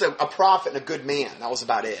 he was just a prophet and a good man. That was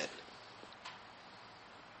about it.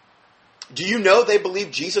 Do you know they believe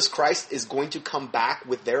Jesus Christ is going to come back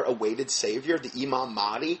with their awaited Savior, the Imam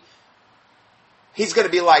Mahdi? He's going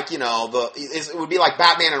to be like, it would be like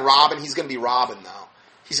Batman and Robin. He's going to be Robin, though.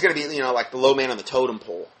 He's going to be, like the low man on the totem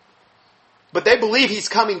pole. But they believe he's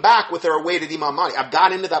coming back with their awaited Imam Mahdi. I've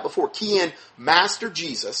got into that before. Key in Master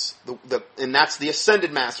Jesus, and that's the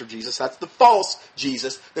ascended Master Jesus. That's the false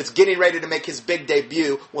Jesus that's getting ready to make his big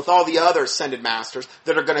debut with all the other ascended masters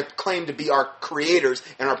that are going to claim to be our creators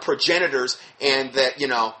and our progenitors, and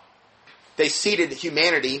that, they seeded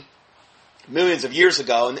humanity millions of years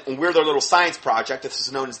ago, and we're their little science project. This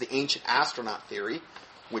is known as the ancient astronaut theory,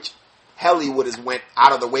 which Hollywood has went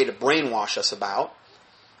out of the way to brainwash us about.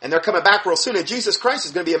 And they're coming back real soon, and Jesus Christ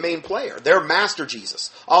is going to be a main player. They're Master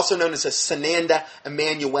Jesus, also known as a Sananda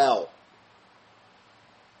Emmanuel.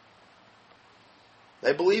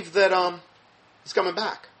 They believe that he's coming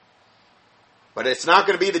back. But it's not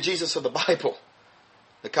going to be the Jesus of the Bible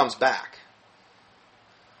that comes back.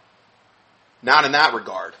 Not in that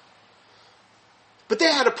regard. But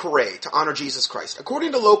they had a parade to honor Jesus Christ.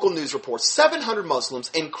 According to local news reports, 700 Muslims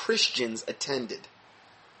and Christians attended.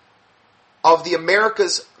 Of the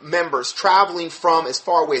America's members traveling from as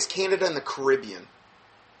far away as Canada and the Caribbean.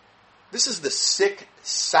 This is the sick,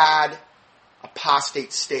 sad,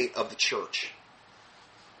 apostate state of the church.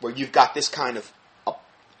 Where you've got this kind of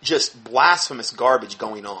just blasphemous garbage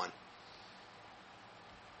going on.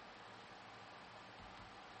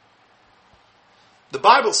 The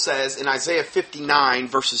Bible says in Isaiah 59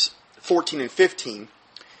 verses 14 and 15,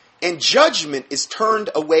 and judgment is turned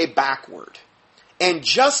away backward, and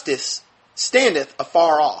justice standeth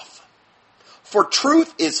afar off. For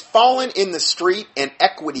truth is fallen in the street, and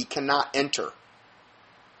equity cannot enter.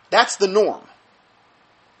 That's the norm.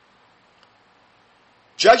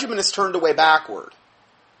 Judgment is turned away backward.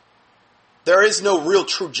 There is no real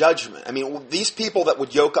true judgment. I mean, these people that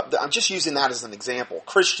would yoke up, I'm just using that as an example,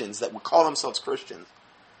 Christians that would call themselves Christians,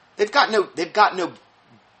 they've got no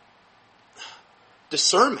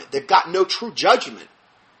discernment. They've got no true judgment.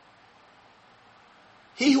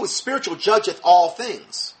 He who is spiritual judgeth all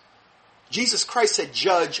things. Jesus Christ said,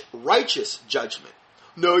 judge righteous judgment.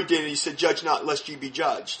 No, he didn't. He said, judge not lest ye be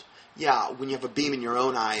judged. Yeah, when you have a beam in your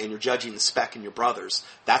own eye and you're judging the speck in your brother's.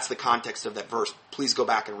 That's the context of that verse. Please go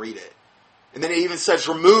back and read it. And then it even says,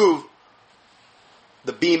 remove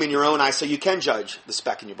the beam in your own eye so you can judge the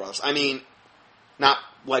speck in your brother's. I mean, not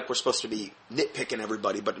like we're supposed to be nitpicking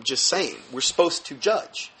everybody, but just saying, we're supposed to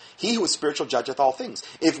judge. He who is spiritual judgeth all things.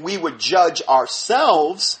 If we would judge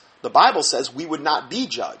ourselves, the Bible says we would not be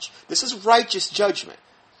judged. This is righteous judgment.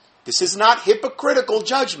 This is not hypocritical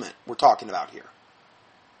judgment we're talking about here.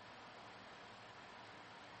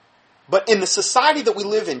 But in the society that we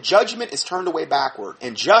live in, judgment is turned away backward,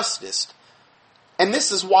 and justice. And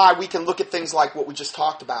this is why we can look at things like what we just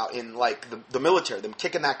talked about in like the military, them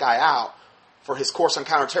kicking that guy out for his course on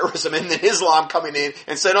counterterrorism, and then Islam coming in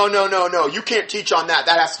and said, oh, no, you can't teach on that.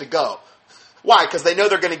 That has to go. Why? Because they know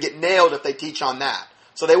they're going to get nailed if they teach on that.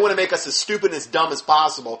 So they want to make us as stupid and as dumb as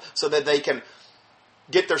possible so that they can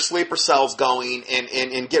get their sleeper cells going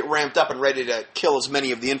and get ramped up and ready to kill as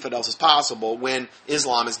many of the infidels as possible when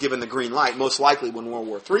Islam is given the green light, most likely when World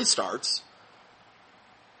War III starts.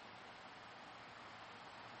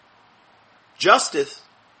 Justice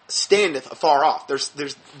standeth afar off.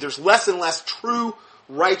 There's less and less true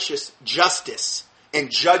righteous justice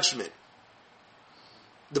and judgment.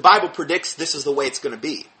 The Bible predicts this is the way it's going to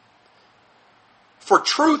be. For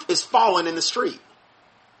truth is fallen in the street.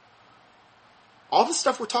 All the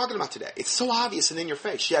stuff we're talking about today, it's so obvious and in your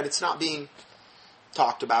face, yet it's not being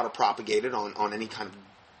talked about or propagated on any kind of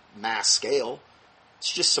mass scale.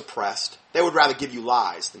 It's just suppressed. They would rather give you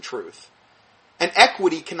lies than truth. And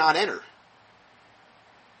equity cannot enter.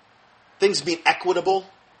 Things being equitable,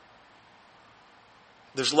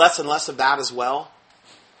 there's less and less of that as well.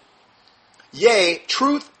 Yea,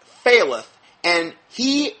 truth faileth, and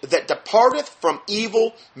he that departeth from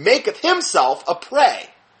evil maketh himself a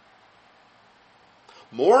prey.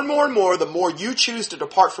 More and more and more, the more you choose to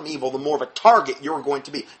depart from evil, the more of a target you're going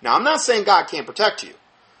to be. Now, I'm not saying God can't protect you.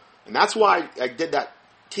 And that's why I did that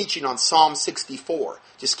teaching on Psalm 64.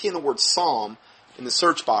 Just key in the word Psalm in the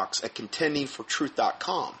search box at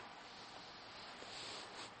contendingfortruth.com.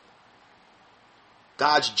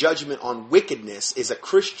 God's judgment on wickedness is a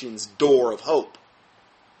Christian's door of hope.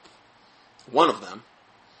 One of them.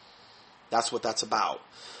 That's what that's about.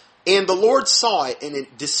 And the Lord saw it, and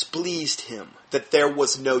it displeased him that there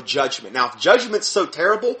was no judgment. Now, if judgment's so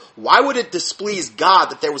terrible, why would it displease God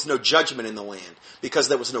that there was no judgment in the land? Because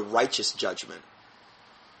there was no righteous judgment.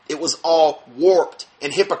 It was all warped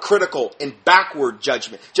and hypocritical and backward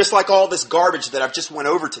judgment. Just like all this garbage that I've just went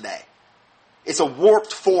over today. It's a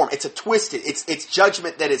warped form. It's a twisted. It's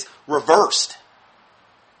judgment that is reversed.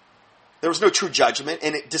 There was no true judgment,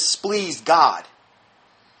 and it displeased God.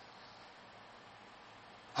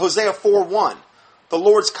 Hosea 4:1, the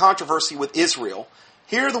Lord's controversy with Israel.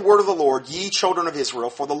 Hear the word of the Lord, ye children of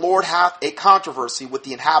Israel, for the Lord hath a controversy with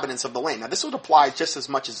the inhabitants of the land. Now this would apply just as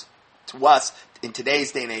much as to us in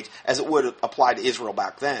today's day and age as it would apply to Israel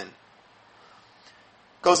back then.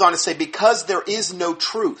 Goes on to say, because there is no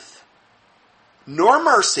truth, nor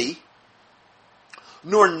mercy,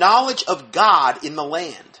 nor knowledge of God in the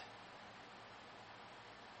land.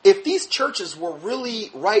 If these churches were really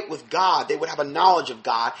right with God, they would have a knowledge of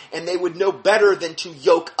God, and they would know better than to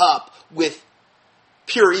yoke up with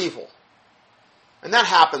pure evil. And that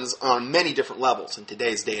happens on many different levels in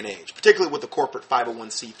today's day and age, particularly with the corporate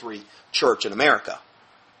 501c3 church in America.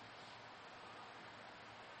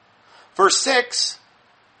 Verse 6,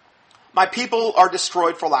 my people are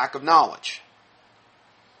destroyed for lack of knowledge.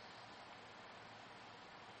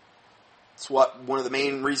 It's one of the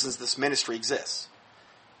main reasons this ministry exists.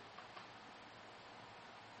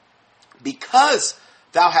 Because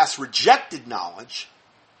thou hast rejected knowledge,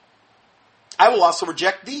 I will also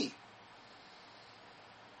reject thee.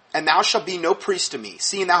 And thou shalt be no priest to me.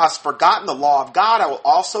 Seeing thou hast forgotten the law of God, I will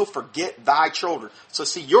also forget thy children. So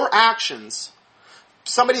see, your actions,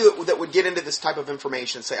 somebody that would get into this type of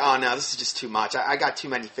information and say, oh no, this is just too much. I got too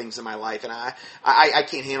many things in my life and I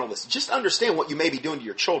can't handle this. Just understand what you may be doing to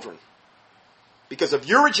your children. Because of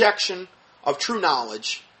your rejection of true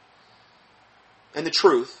knowledge and the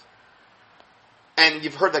truth, and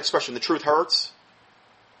you've heard that expression, the truth hurts.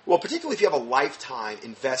 Well, particularly if you have a lifetime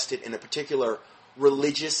invested in a particular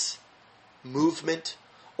religious movement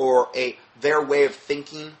or their way of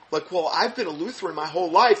thinking. Like, well, I've been a Lutheran my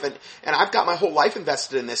whole life, and I've got my whole life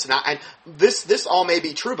invested in this, and this all may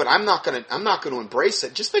be true, but I'm not going to embrace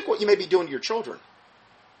it. Just think what you may be doing to your children.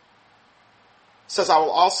 It says, I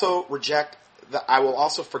will also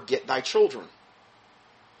forget thy children.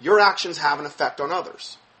 Your actions have an effect on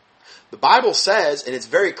others. The Bible says, and it's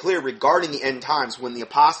very clear regarding the end times, when the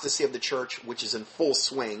apostasy of the church, which is in full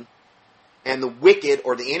swing, and the wicked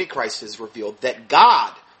or the Antichrist is revealed, that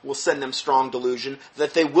God will send them strong delusion,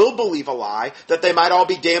 that they will believe a lie, that they might all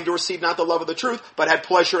be damned to receive not the love of the truth, but had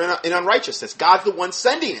pleasure in unrighteousness. God's the one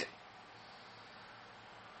sending it.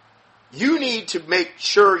 You need to make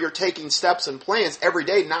sure you're taking steps and plans every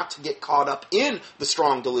day not to get caught up in the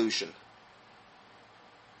strong delusion.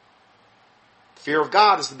 Fear of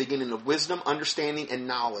God is the beginning of wisdom, understanding, and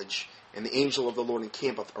knowledge. And the angel of the Lord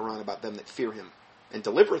encampeth around about them that fear him, and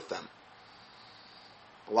delivereth them.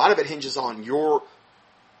 A lot of it hinges on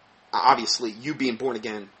obviously, you being born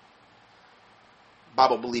again,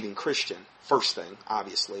 Bible-believing Christian, first thing,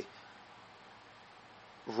 obviously.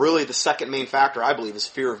 Really, the second main factor, I believe, is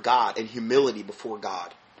fear of God and humility before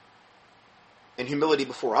God. And humility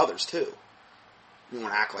before others, too. You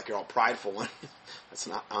want to act like you're all prideful. That's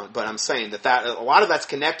not. But I'm saying that a lot of that's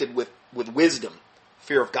connected with wisdom,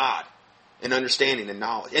 fear of God, and understanding and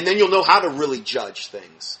knowledge. And then you'll know how to really judge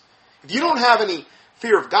things. If you don't have any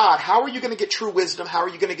fear of God, how are you going to get true wisdom? How are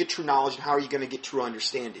you going to get true knowledge? And how are you going to get true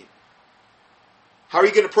understanding? How are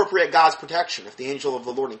you going to appropriate God's protection if the angel of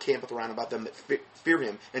the Lord encampeth around about them that fear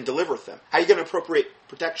him and delivereth them? How are you going to appropriate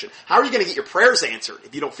protection? How are you going to get your prayers answered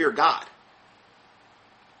if you don't fear God?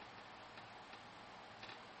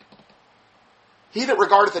 He that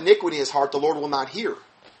regardeth iniquity in his heart, the Lord will not hear.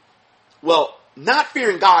 Well, not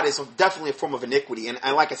fearing God is definitely a form of iniquity. And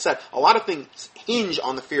like I said, a lot of things hinge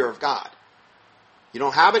on the fear of God. You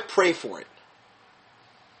don't have it, pray for it.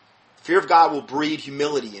 Fear of God will breed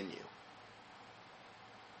humility in you.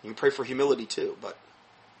 You can pray for humility too, but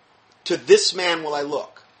to this man will I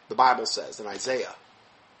look, the Bible says in Isaiah.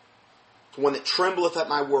 To one that trembleth at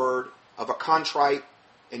my word, of a contrite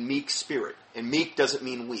and meek spirit. And meek doesn't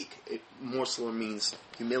mean weak. It more so means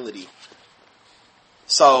humility.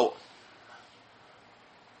 So,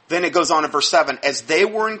 then it goes on in verse 7, as they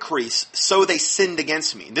were increased, so they sinned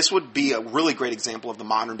against me. This would be a really great example of the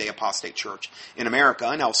modern day apostate church in America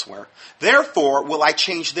and elsewhere. Therefore will I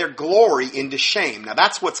change their glory into shame. Now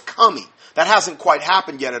that's what's coming. That hasn't quite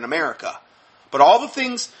happened yet in America. But all the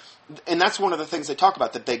things, and that's one of the things they talk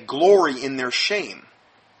about, that they glory in their shame.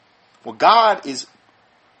 Well, God is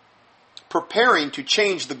preparing to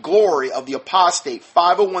change the glory of the apostate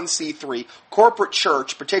 501c3 corporate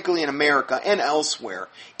church, particularly in America and elsewhere,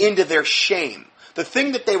 into their shame. The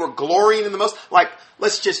thing that they were glorying in the most, like,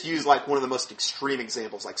 let's just use like one of the most extreme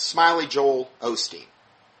examples, like Smiley Joel Osteen.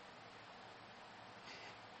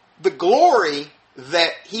 The glory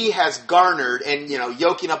that he has garnered and,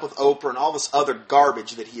 yoking up with Oprah and all this other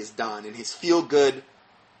garbage that he has done in his feel-good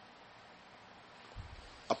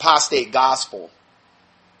apostate gospel.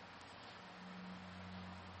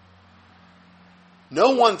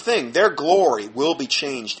 Know one thing, their glory will be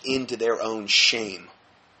changed into their own shame.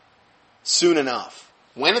 Soon enough.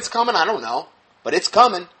 When it's coming, I don't know. But it's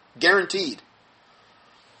coming. Guaranteed.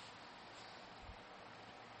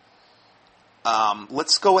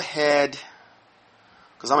 Let's go ahead,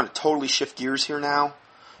 because I'm going to totally shift gears here now.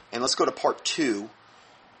 And let's go to part 2.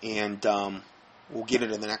 And we'll get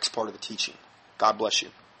into the next part of the teaching. God bless you.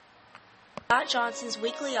 Scott Johnson's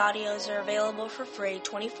weekly audios are available for free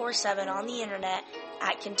 24/7 on the internet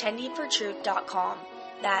at contendingfortruth.com.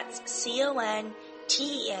 That's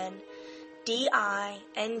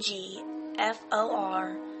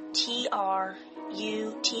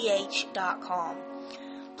CONTENDINGFORTRUTH.com.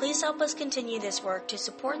 Please help us continue this work. To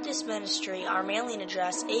support this ministry, our mailing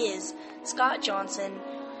address is Scott Johnson,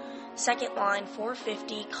 2nd line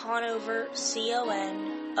 450 Conover,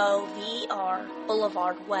 CONOVR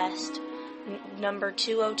Boulevard West, number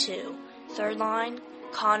 202, 3rd line,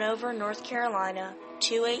 Conover, North Carolina,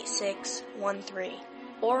 28613.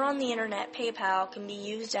 Or on the internet, PayPal can be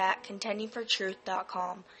used at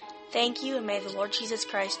contendingfortruth.com. Thank you, and may the Lord Jesus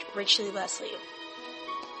Christ richly bless you.